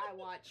work, I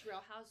watch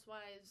Real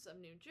Housewives of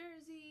New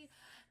Jersey,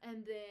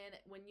 and then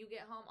when you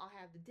get home, I'll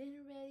have the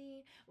dinner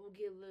ready, we'll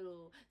get a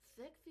little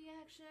sexy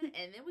action,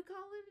 and then we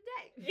call it a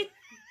day.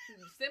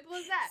 Simple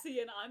as that. See,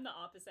 and I'm the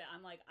opposite.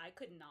 I'm like, I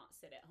could not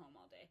sit at home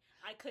all day.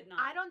 I could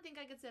not. I don't think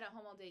I could sit at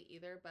home all day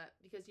either, but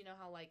because you know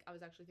how, like, I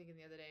was actually thinking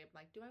the other day,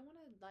 like, do I want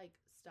to, like,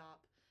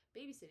 stop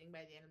babysitting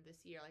by the end of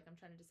this year? Like, I'm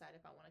trying to decide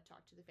if I want to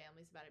talk to the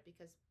families about it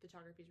because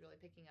photography is really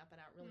picking up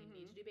and I don't really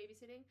need to do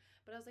babysitting.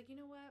 But I was like, you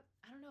know what?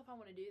 I don't know if I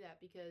want to do that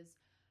because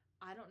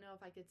I don't know if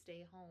I could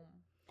stay home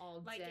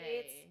all like,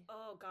 day. It's,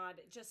 oh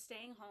God, just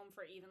staying home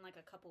for even like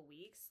a couple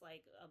weeks,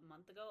 like a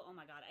month ago. Oh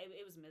my God,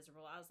 it was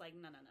miserable. I was like,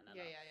 no.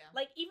 Yeah.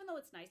 Like, even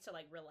though it's nice to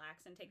like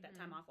relax and take that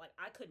time off, like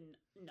I couldn't,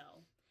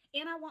 no.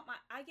 And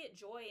I get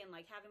joy in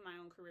like having my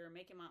own career,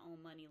 making my own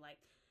money, like.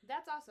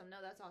 That's awesome.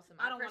 No, that's awesome.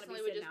 I don't personally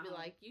would just be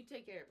like, you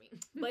take care of me.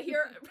 But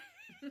here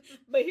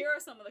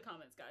are some of the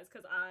comments, guys,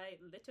 because I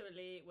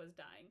literally was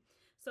dying.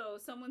 So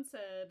someone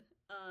said,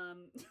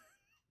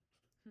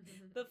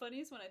 the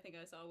funniest one I think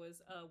I saw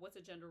was, what's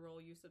a gender role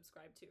you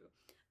subscribe to?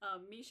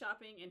 Me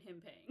shopping and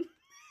him paying.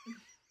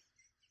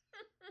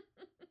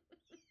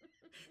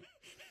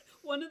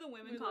 One of the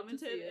women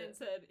commented and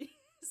said,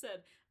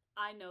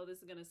 I know this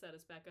is gonna set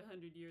us back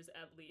 100 years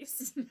at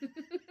least.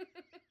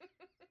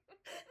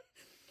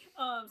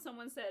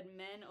 Someone said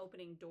men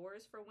opening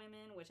doors for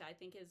women, which I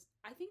think that's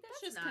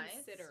just nice.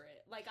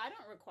 Considerate. Like, I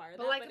don't require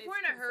But that. like, if we're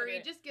in a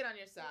hurry, just get on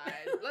your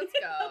side. Let's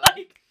go.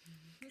 Like,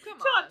 come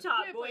chop, on. chop,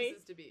 we have boy.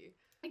 places to be.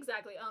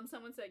 Exactly.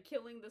 Someone said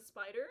killing the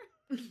spider.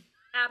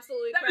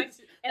 Absolutely That's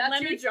correct.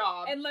 And your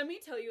job. And let me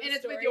tell you a and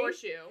story. it's with your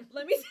shoe.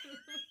 Let me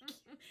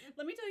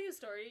tell you a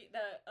story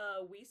that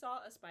we saw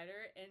a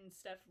spider and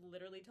Steph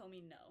literally told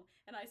me no,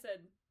 and I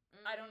said,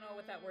 I don't know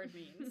what that word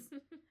means.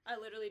 I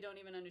literally don't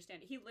even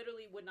understand it. He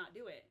literally would not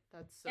do it.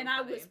 That's so and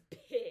funny. I was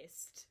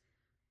pissed.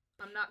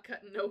 I'm not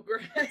cutting no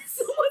grass.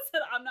 Someone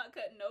said, I'm not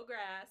cutting no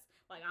grass.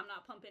 Like, I'm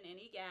not pumping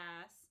any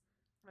gas.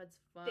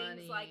 That's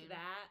funny. Things like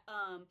that.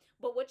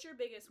 But what's your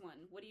biggest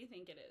one? What do you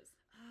think it is?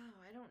 Oh,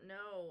 I don't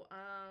know.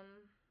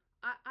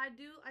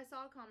 I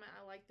saw a comment.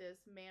 I like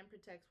this. Man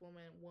protects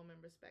woman. Woman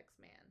respects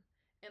man.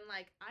 And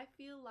like, I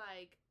feel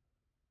like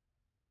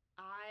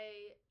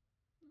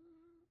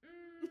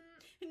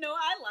No,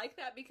 I like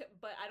that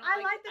but I don't. I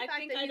like the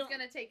fact that he's don't...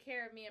 gonna take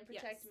care of me and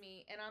protect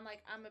me, and I'm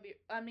like,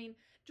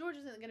 George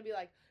isn't gonna be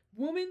like,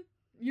 woman,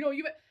 you know,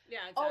 you.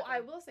 Yeah. Exactly. Oh, I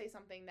will say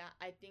something that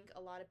I think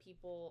a lot of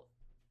people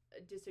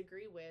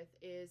disagree with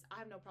is I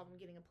have no problem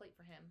getting a plate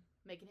for him,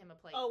 making him a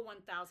plate. Oh, 1000%.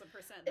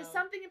 It's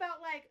something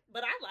about like,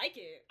 but I like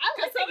it. I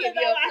like to give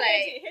you a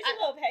plate. Here's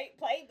your little plate,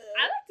 bud.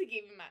 I like to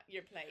give you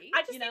your plate.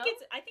 I just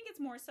think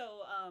it's more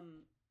so.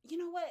 You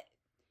know what?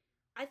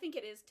 I think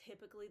it is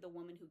typically the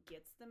woman who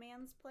gets the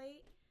man's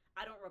plate.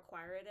 I don't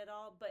require it at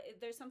all, but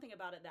there's something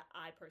about it that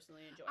I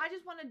personally enjoy. I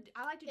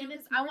like to do it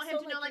because I I want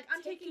him to know, like,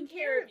 I'm taking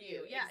care of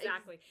you. Yeah,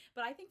 exactly.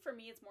 But I think for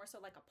me, it's more so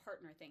like a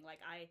partner thing.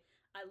 Like, I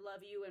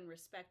love you and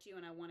respect you,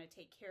 and I want to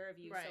take care of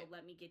you, so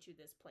let me get you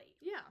this plate.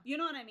 Yeah. You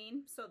know what I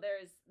mean? So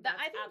there's that.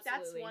 I think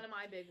that's one of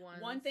my big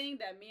ones. One thing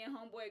that me and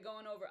homeboy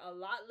going over a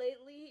lot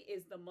lately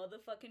is the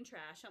motherfucking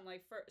trash. I'm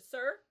like,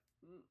 sir,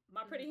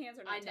 my pretty hands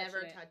are not touching it. I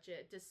never touch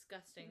it.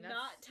 Disgusting.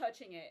 Not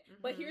touching it.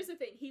 Mm-hmm. But here's the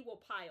thing. He will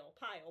pile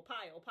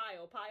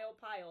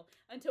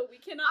until we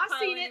cannot pile anymore. I've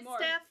seen it,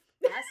 Steph.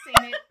 I've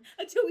seen it.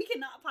 Until we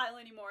cannot pile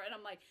anymore. And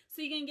I'm like,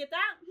 so you gonna get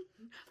that?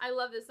 I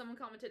love this. Someone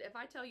commented, if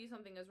I tell you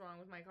something is wrong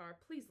with my car,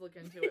 please look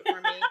into it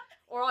for me.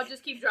 Or I'll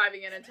just keep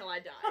driving it until I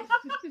die.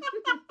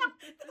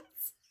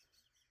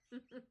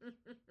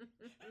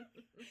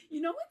 You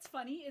know what's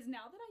funny is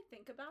now that I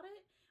think about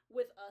it,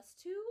 with us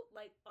two,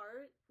 like,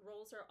 our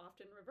roles are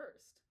often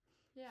reversed.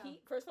 Yeah.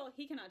 First of all,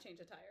 he cannot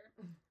change a tire.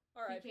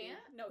 All right. He can't?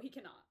 No, he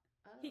cannot.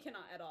 Oh. He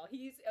cannot at all.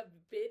 He's a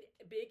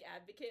big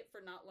advocate for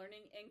not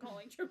learning and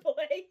calling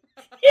AAA.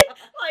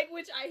 Like,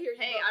 which I hear you.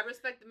 Hey, I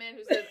respect the man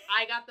who says,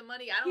 I got the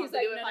money. I don't have to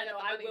do it if I know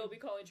the money. I will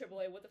be calling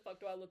AAA. What the fuck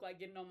do I look like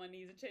getting on my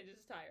knees and changing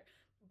his tire?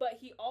 But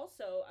he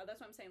also, that's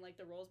what I'm saying, like,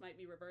 the roles might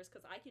be reversed,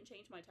 because I can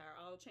change my tire.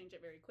 I'll change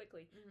it very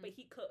quickly. Mm-hmm. But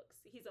he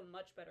cooks. He's a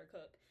much better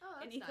cook. Oh,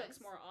 that's and he nice. cooks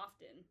more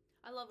often.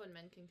 I love when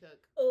men can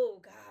cook. Oh,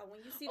 God.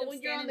 When you see them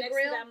standing next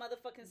to that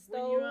motherfucking stove.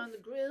 When you're on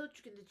the grill,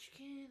 chicken,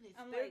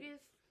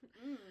 asparagus.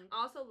 I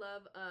also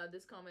love,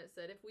 this comment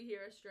said, if we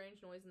hear a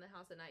strange noise in the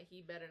house at night,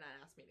 he better not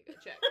ask me to go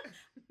check.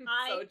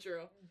 So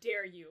true.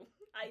 Dare you.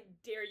 I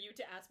dare you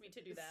to ask me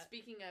to do that.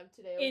 Speaking of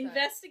today.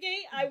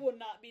 Investigate? I will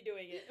not be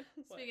doing it.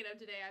 Speaking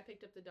of today, I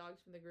picked up the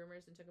dogs from the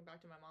groomers and took them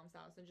back to my mom's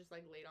house and just,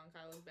 like, laid on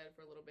Kylo's bed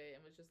for a little bit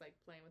and was just, like,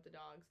 playing with the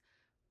dogs.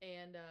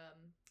 And,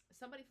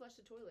 somebody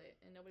flushed the toilet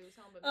and nobody was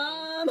home but me.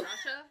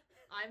 Rasha,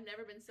 I've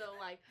never been so,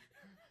 like...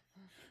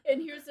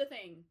 And here's the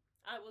thing.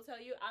 I will tell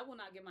you, I will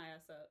not get my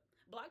ass up.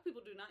 Black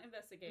people do not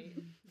investigate.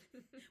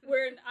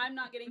 Where I'm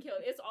not getting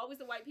killed. It's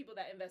always the white people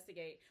that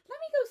investigate. Let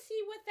me go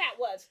see what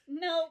that was.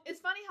 No. It's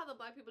funny how the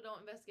black people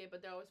don't investigate, but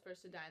they're always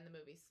first to die in the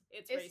movies.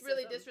 It's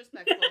really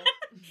disrespectful.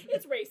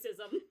 It's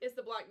racism. It's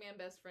the black man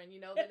best friend,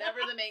 you know? They're never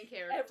the main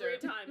character. Every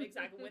time,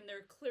 exactly. When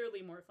they're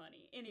clearly more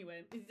funny.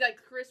 Anyway. He's like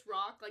Chris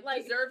Rock, like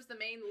deserves the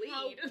main lead.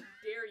 How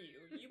dare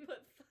you? You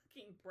put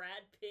fucking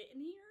Brad Pitt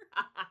in here?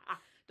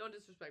 Don't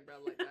disrespect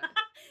Brad like that.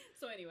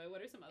 So anyway,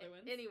 what are some other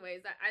ones?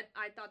 Anyways,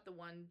 I thought the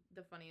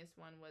funniest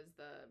one was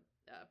the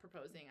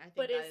proposing. I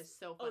think that is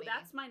so funny. Oh,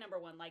 that's my number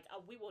one. Like,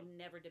 we will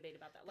never debate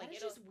about that. Like,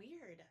 it's just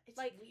weird. It's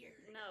like weird.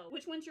 No.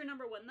 Which one's your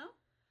number one though?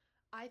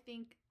 I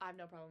think I have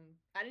no problem.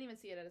 I didn't even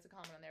see it as a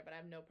comment on there, but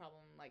I have no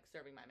problem like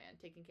serving my man,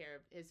 taking care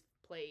of his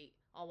plate.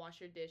 I'll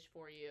wash your dish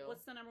for you.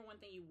 What's the number one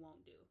thing you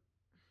won't do?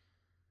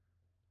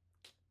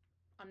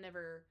 I'm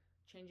never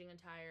changing a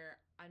tire.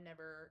 I'm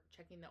never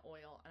checking the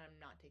oil, and I'm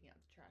not taking out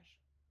the trash.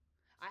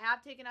 I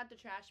have taken out the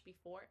trash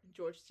before.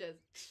 George says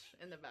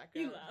in the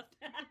background. You laughed.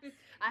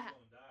 I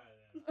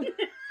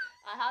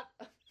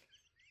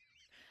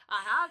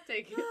have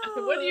taken.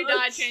 When do you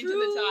die changing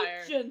the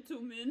tire?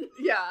 Gentleman.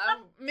 Yeah,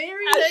 I'm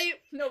married.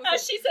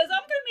 As she says,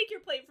 I'm gonna make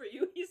your plate for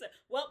you. He said,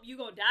 "Well, you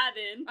gonna die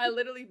then." I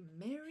literally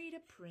married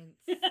a prince.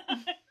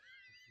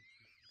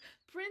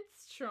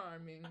 Prince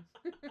Charming.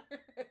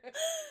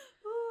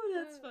 Oh,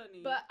 that's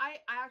funny. But I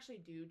actually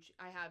do.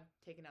 I have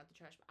taken out the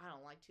trash, but I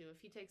don't like to. If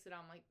he takes it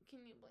out, I'm like,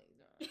 can you please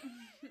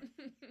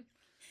don't?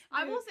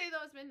 I will say,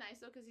 though, it's been nice,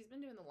 though, because he's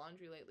been doing the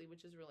laundry lately,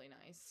 which is really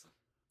nice.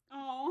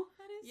 Oh,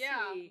 that is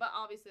sweet. but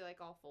obviously like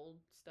all fold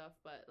stuff,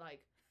 but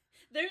like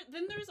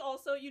Then there's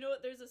also, you know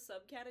what, there's a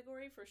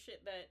subcategory for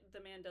shit that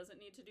the man doesn't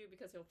need to do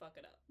because he'll fuck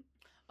it up.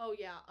 oh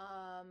yeah,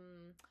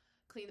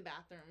 clean the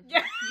bathroom.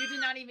 Yeah. You did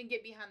not even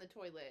get behind the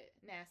toilet,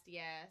 nasty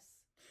ass.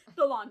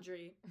 The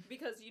laundry.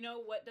 Because you know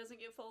what doesn't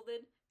get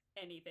folded?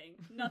 Anything.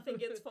 Nothing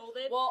gets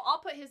folded. Well, I'll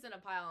put his in a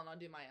pile and I'll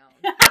do my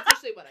own. That's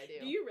usually what I do.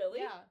 Do you really?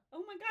 Yeah.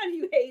 Oh my god,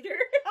 you hater.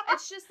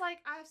 It's just like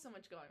I have so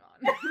much going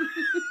on.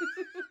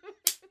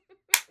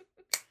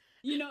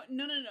 You know,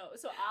 no.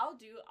 So I'll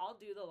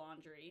do the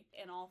laundry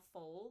and I'll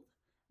fold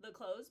the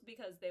clothes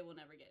because they will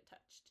never get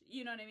touched.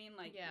 You know what I mean?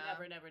 Like,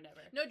 never.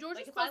 No, George's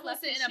Like, if clothes I will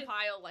left sit his in a shit-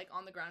 pile like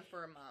on the ground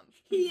for a month.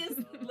 He is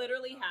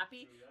literally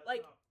happy. That's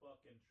Like, not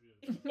fucking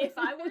true. if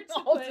I were to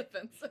All put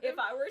defensive. if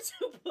I were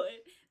to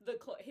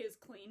put his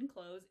clean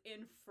clothes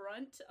in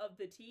front of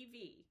the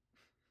TV,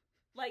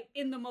 like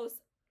in the most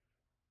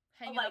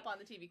Hang it like- up on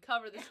the TV,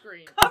 cover the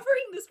screen.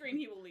 covering the screen,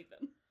 he will leave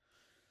them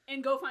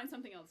and go find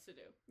something else to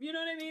do. You know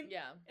what I mean?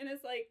 Yeah. And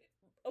it's like,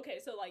 okay,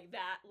 so like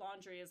that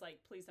laundry is like,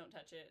 please don't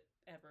touch it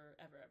ever.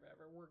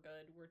 We're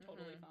good. We're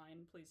totally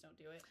fine. Please don't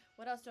do it.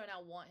 What else do I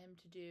now want him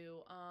to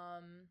do?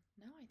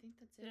 No, I think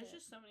that's it. There's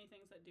just so many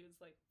things that dudes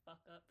like fuck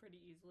up pretty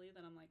easily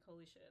that I'm like,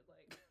 holy shit,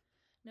 like.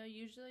 No,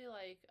 usually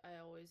like I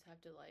always have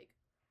to like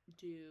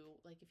do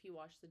like if he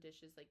washes the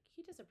dishes, like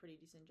he does a pretty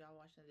decent job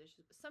washing the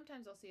dishes. But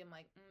sometimes I'll see him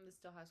like, this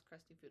still has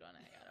crusty food on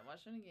it. I gotta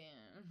wash it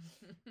again.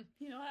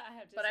 You know what I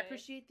have to But say? I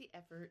appreciate the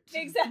effort.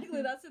 Exactly.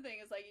 That's the thing.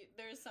 Is like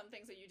there's some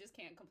things that you just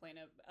can't complain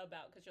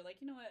about because you're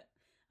like, you know what?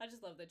 I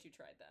just love that you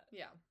tried that.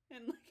 Yeah.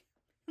 And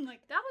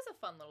like That was a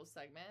fun little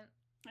segment.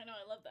 I know,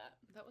 I love that.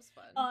 That was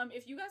fun.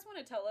 If you guys want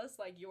to tell us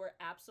like your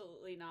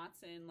absolutely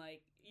nots and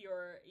like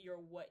your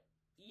what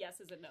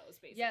yeses and nos,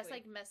 basically. Yes,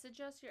 like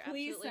message us your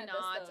Please absolutely send us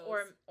not,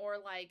 those. or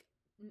like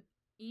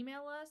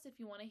email us if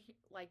you want to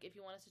if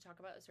you want us to talk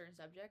about a certain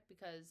subject,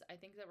 because I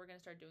think that we're gonna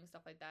start doing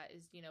stuff like that.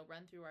 Is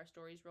run through our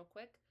stories real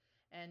quick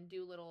and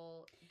do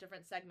little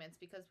different segments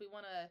because we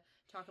want to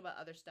talk about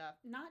other stuff.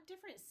 Not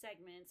different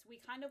segments. We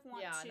kind of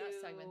want to. Not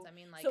segments. I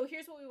mean, like. So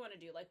here's what we want to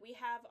do. Like we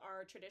have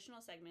our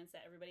traditional segments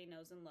that everybody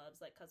knows and loves,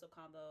 like Cuzzle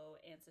Combo,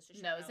 Ancestor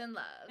Knows Shoutout. and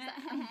loves.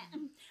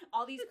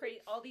 all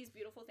these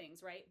beautiful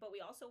things, right? But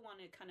we also want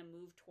to kind of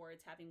move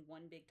towards having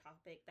one big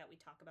topic that we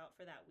talk about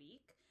for that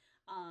week.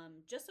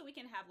 Just so we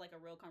can have like a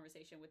real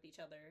conversation with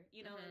each other,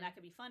 and that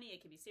could be funny,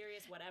 it could be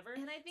serious, whatever.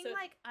 And I think So-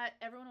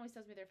 everyone always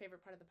tells me their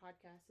favorite part of the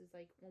podcast is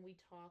like when we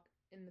talk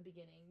in the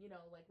beginning,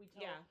 like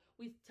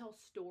we tell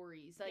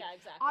stories. Like yeah,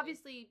 exactly.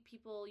 obviously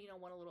people,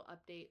 want a little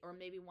update or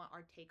maybe want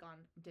our take on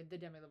the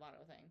Demi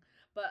Lovato thing.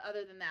 But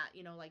other than that,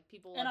 like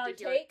people And love our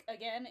to hear take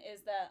again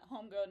is that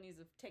homegirl needs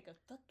to take a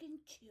fucking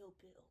chill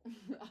pill.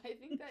 I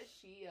think that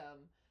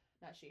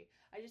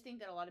I just think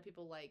that a lot of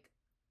people like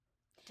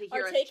to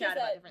hear Our us take is chat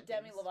about that different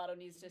Demi things. Lovato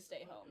needs to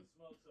stay home.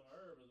 Smoke some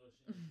herb is what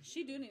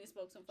she She do need to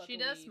smoke some fucking She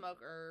does weed. smoke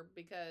herb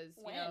because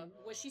When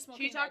was she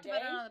smoking? she talked that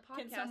about it day? on the podcast.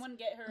 Can someone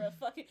get her a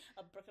fucking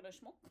a brick of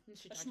smoke?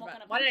 She A talked smoke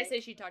about, on a why did I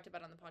pancake? say she talked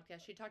about it on the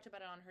podcast? She talked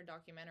about it on her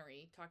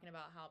documentary, talking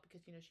about how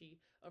because she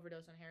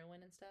overdosed on heroin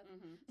and stuff.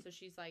 Mm-hmm. So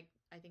she's like,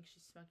 I think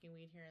she's smoking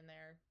weed here and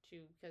there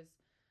too, because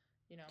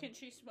Can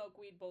she smoke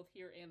weed both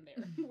here and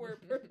there?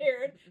 We're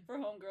prepared for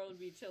homegirl to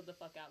be chilled the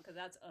fuck out because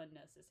that's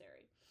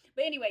unnecessary.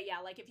 But anyway, yeah,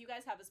 like if you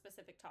guys have a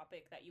specific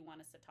topic that you want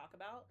us to talk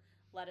about,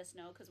 let us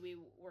know because we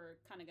were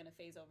kind of going to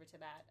phase over to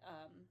that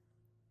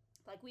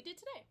like we did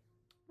today.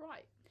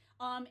 right.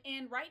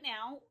 And right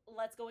now,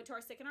 let's go into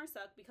our sick and our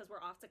suck because we're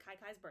off to Kai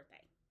Kai's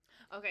birthday.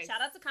 Okay. Shout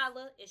out to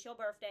Kyla. It's your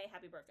birthday.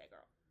 Happy birthday,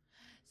 girl.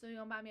 So you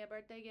gonna buy me a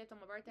birthday gift on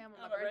my birthday? On On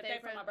my my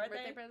birthday, birthday for my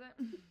birthday? present?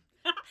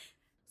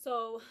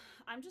 So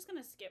I'm just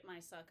going to skip my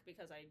suck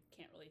because I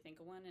can't really think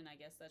of one. And I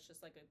guess that's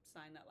just like a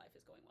sign that life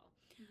is going well.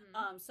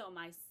 So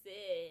my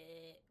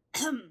sick...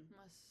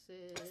 My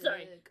sick.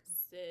 Sorry.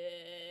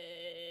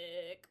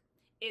 Sick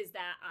is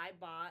that I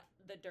bought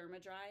the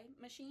Dermadry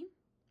machine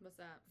What's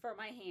that? for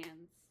my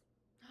hands.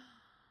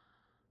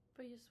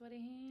 For your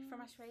sweaty hands. For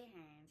my sweaty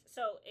hands.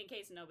 So, in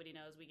case nobody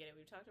knows, we get it.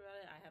 We've talked about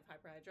it. I have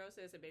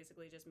hyperhidrosis. It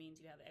basically just means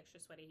you have extra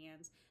sweaty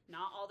hands.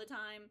 Not all the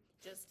time.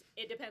 Just,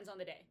 it depends on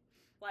the day.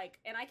 Like,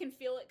 and I can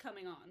feel it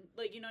coming on.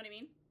 Like, you know what I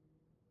mean?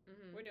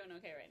 Mm-hmm. We're doing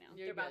okay right now.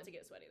 You're They're about good.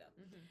 to get sweaty, though.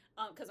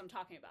 Mm-hmm. Because I'm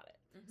talking about it.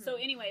 Mm-hmm. So,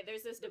 anyway,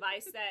 there's this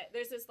device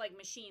there's this, like,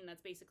 machine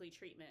that's basically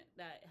treatment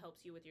that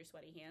helps you with your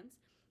sweaty hands.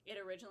 It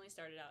originally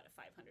started out at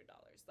 $500.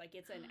 Like,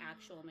 it's an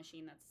actual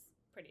machine that's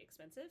pretty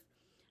expensive.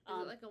 Is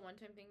it like a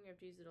one-time thing? You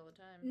have to use it all the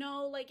time?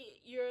 No, like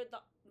you're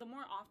the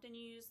more often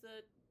you use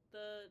the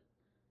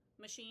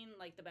machine,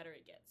 like the better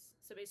it gets.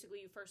 So basically,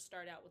 you first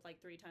start out with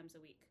like 3 times a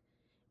week,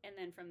 and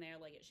then from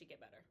there, like it should get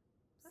better.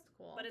 That's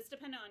cool. But it's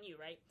dependent on you,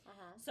 right?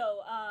 Uh-huh.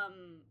 So,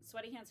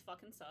 sweaty hands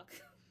fucking suck.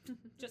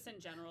 Just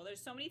in general.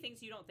 There's so many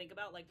things you don't think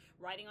about, like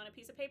writing on a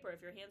piece of paper.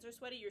 If your hands are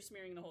sweaty, you're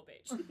smearing the whole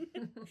page.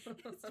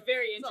 It's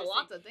very interesting. It's a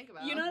lot to think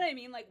about. You know what I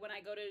mean? Like when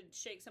I go to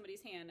shake somebody's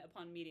hand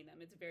upon meeting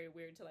them, it's very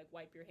weird to like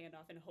wipe your hand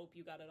off and hope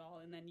you got it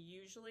all. And then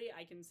usually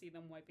I can see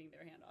them wiping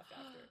their hand off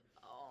after.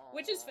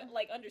 Which is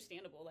like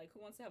understandable. Like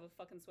who wants to have a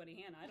fucking sweaty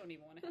hand? I don't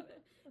even want to have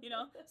it. You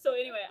know? So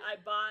anyway, I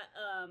bought,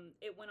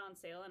 it went on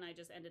sale and I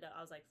just ended up,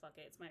 I was like, fuck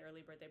it. It's my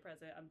early birthday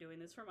present. I'm doing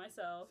this for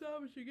myself. So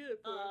how much you get it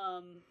for?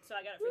 So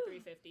I got it for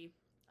 $350.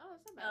 Oh,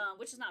 that's not bad.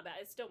 Which is not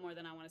bad. It's still more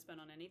than I want to spend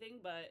on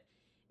anything, but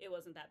it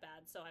wasn't that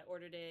bad. So I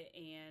ordered it,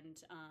 and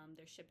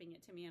they're shipping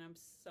it to me, and I'm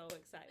so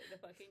excited to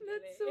fucking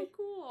get it. That's so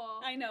cool.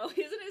 I know.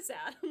 Isn't it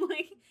sad? I'm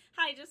like,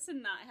 hi, just to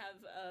not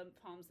have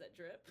palms that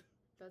drip.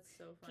 That's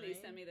so funny.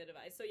 Please send me the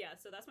device. So yeah,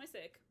 so that's my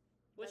sick.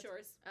 What's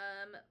yours?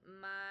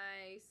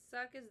 My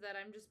suck is that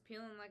I'm just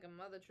peeling like a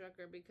mother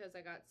trucker because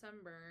I got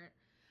sunburnt.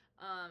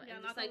 Yeah,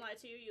 I'm not gonna lie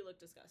to you. You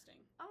look disgusting.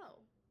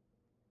 Oh.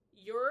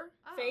 Your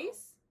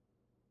face,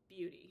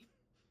 beauty.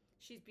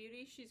 She's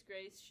beauty, she's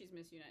grace, she's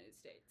Miss United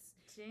States.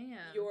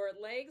 Damn. Your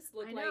legs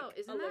look like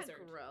Isn't a lizard.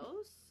 that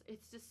gross?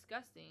 It's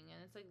disgusting, and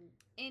it's like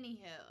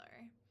anyhow.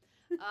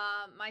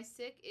 My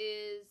sick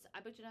is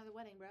I booked another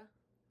wedding, bro.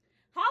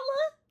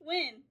 Holla!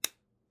 When?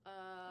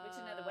 Booked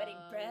another wedding,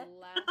 bruh.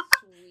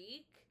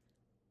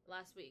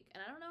 Last week,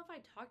 and I don't know if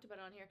I talked about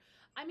it on here.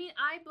 I mean,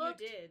 I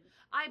booked. You did.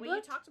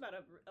 You talked about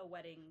a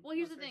wedding. Well,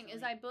 here's the thing: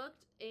 is I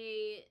booked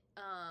a.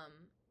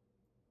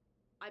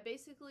 I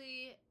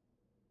basically.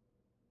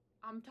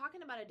 I'm talking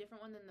about a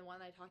different one than the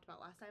one I talked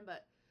about last time,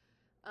 but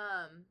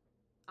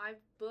I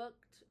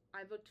booked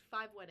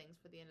 5 weddings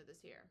for the end of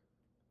this year,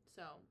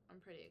 so I'm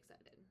pretty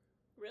excited.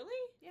 Really?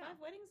 Yeah. 5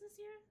 weddings this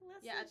year?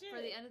 That's legit.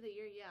 For the end of the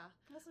year, yeah.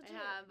 That's legit.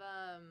 I have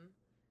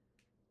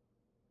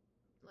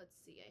let's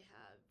see, I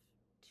have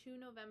 2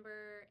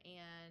 November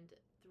and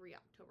 3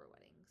 October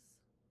weddings,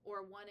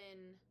 or one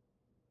in.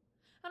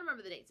 I don't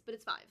remember the dates, but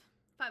it's 5.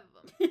 5 of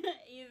them.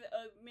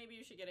 Maybe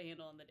you should get a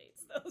handle on the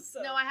dates, though. So.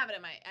 No, I have it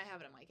in my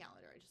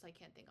calendar. I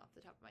can't think off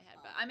the top of my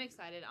head, but I'm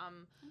excited.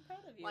 I'm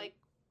proud of you. Like,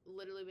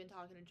 literally been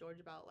talking to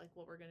George about like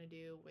what we're gonna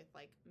do with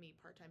like me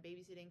part-time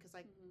babysitting, because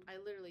like I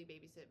literally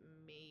babysit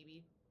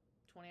maybe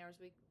 20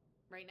 hours a week.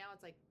 Right now it's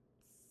like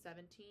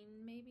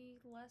 17, maybe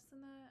less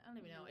than that. I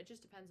don't even know. It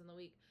just depends on the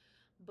week.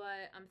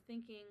 But I'm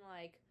thinking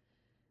like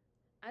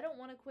I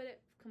don't want to quit it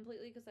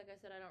completely because, like I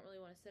said, I don't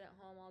really want to sit at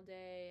home all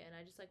day, and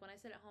I just like when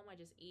I sit at home I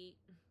just eat.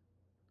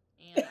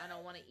 And I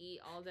don't want to eat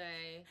all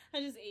day.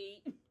 I just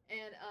eat.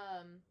 And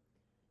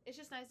it's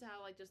just nice to have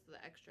like just the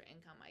extra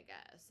income, I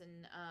guess.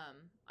 And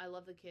I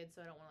love the kids, so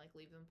I don't want to like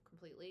leave them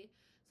completely.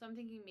 So I'm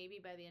thinking maybe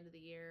by the end of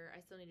the year,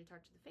 I still need to talk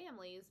to the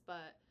families,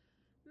 but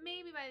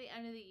maybe by the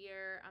end of the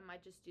year, I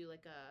might just do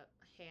like a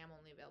hey, I'm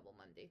only available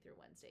Monday through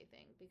Wednesday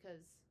thing,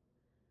 because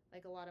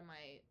like a lot of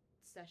my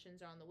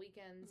sessions are on the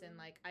weekends, and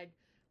like I'm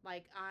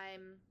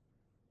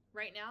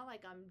right now,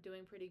 like I'm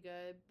doing pretty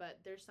good,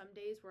 but there's some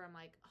days where I'm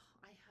like, oh,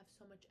 I have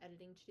so much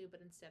editing to do,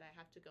 but instead I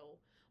have to go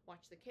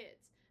watch the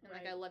kids. And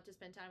like I love to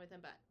spend time with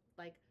them, but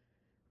like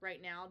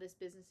right now this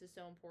business is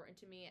so important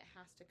to me, it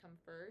has to come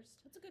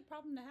first. That's a good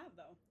problem to have,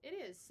 though. It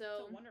is.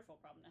 So it's a wonderful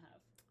problem to have.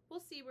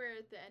 We'll see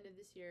where the end of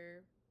this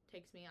year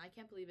takes me. I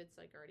can't believe it's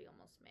like already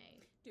almost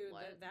May. Dude,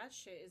 that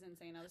shit is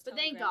insane. I was but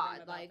telling thank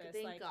God, about this.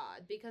 Thank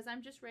God, because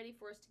I'm just ready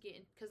for us to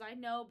get in, because I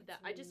know that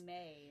I just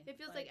May.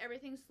 It feels like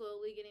everything's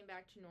slowly getting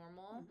back to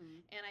normal,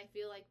 and I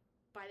feel like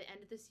by the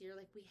end of this year,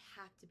 like we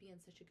have to be in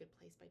such a good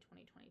place by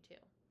 2022.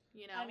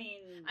 You know, I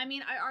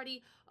mean, I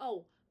already.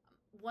 Oh,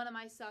 one of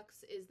my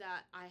sucks is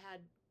that I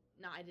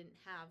didn't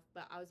have,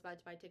 but I was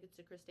about to buy tickets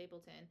to Chris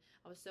Stapleton.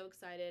 I was so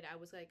excited. I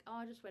was like, oh,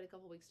 I'll just wait a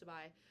couple weeks to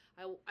buy.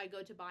 I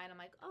go to buy, and I'm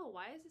like, oh,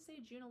 why does it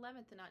say June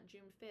 11th and not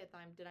June 5th?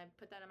 Did I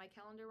put that in my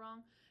calendar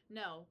wrong?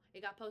 No,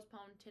 it got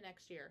postponed to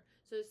next year.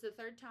 So it's the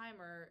third time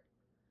or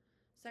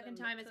second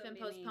time it's been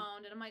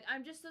postponed, and I'm like,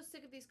 I'm just so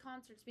sick of these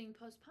concerts being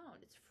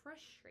postponed. It's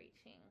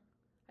frustrating.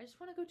 I just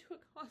want to go to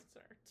a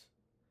concert.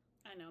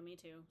 I know, me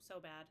too. So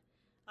bad.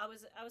 I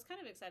was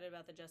kind of excited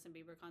about the Justin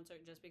Bieber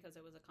concert just because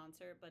it was a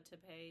concert, but to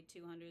pay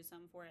 $200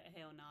 something for it,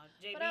 hell no.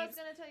 But I was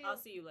gonna tell you, I'll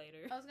see you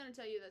later. I was gonna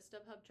tell you that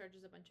StubHub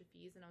charges a bunch of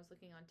fees, and I was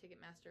looking on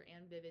Ticketmaster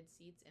and Vivid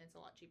Seats, and it's a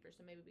lot cheaper.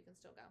 So maybe we can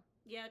still go.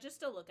 Yeah, just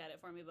still look at it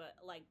for me. But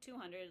like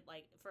 $200,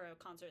 like for a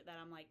concert that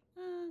I'm like,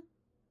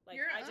 like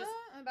You're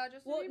about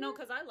Justin Bieber? No,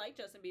 because I like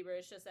Justin Bieber.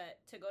 It's just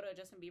that to go to a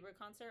Justin Bieber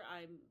concert,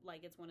 I'm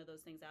like, it's one of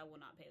those things that I will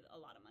not pay a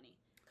lot of money.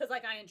 Because,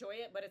 like, I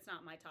enjoy it, but it's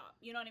not my top.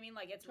 You know what I mean?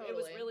 Like, it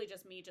was really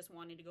just me just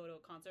wanting to go to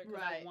a concert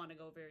because I want to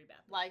go very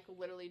badly. Like,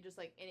 literally just,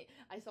 like,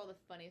 I saw the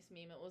funniest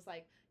meme. It was,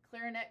 like,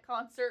 clarinet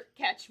concert,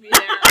 catch me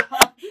there.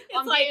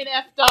 I'm like, getting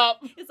effed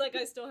up. It's like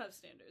I still have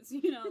standards.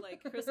 You know,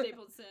 like, Chris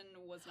Stapleton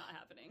was not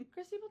happening.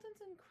 Chris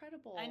Stapleton's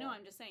incredible. I know,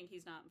 I'm just saying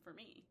he's not for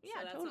me.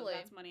 Yeah, so totally.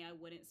 That's money I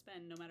wouldn't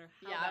spend no matter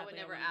how I would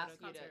never ask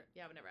you to.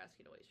 Yeah, I would never ask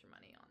you to waste your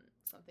money on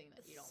something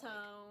that you don't like.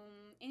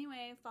 So,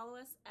 anyway, follow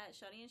us at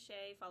Shawty and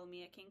Shea. Follow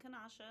me at King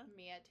Kanasha.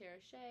 Me at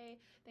Tara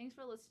Shea. Thanks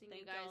for listening,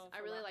 you guys.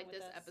 I really like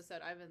this episode.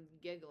 I've been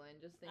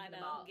giggling just thinking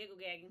about giggle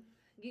gagging.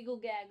 Giggle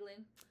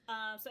gaggling.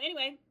 So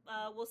anyway,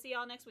 we'll see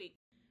y'all next week.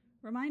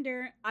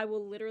 Reminder, I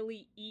will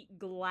literally eat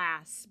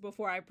glass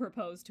before I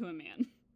propose to a man.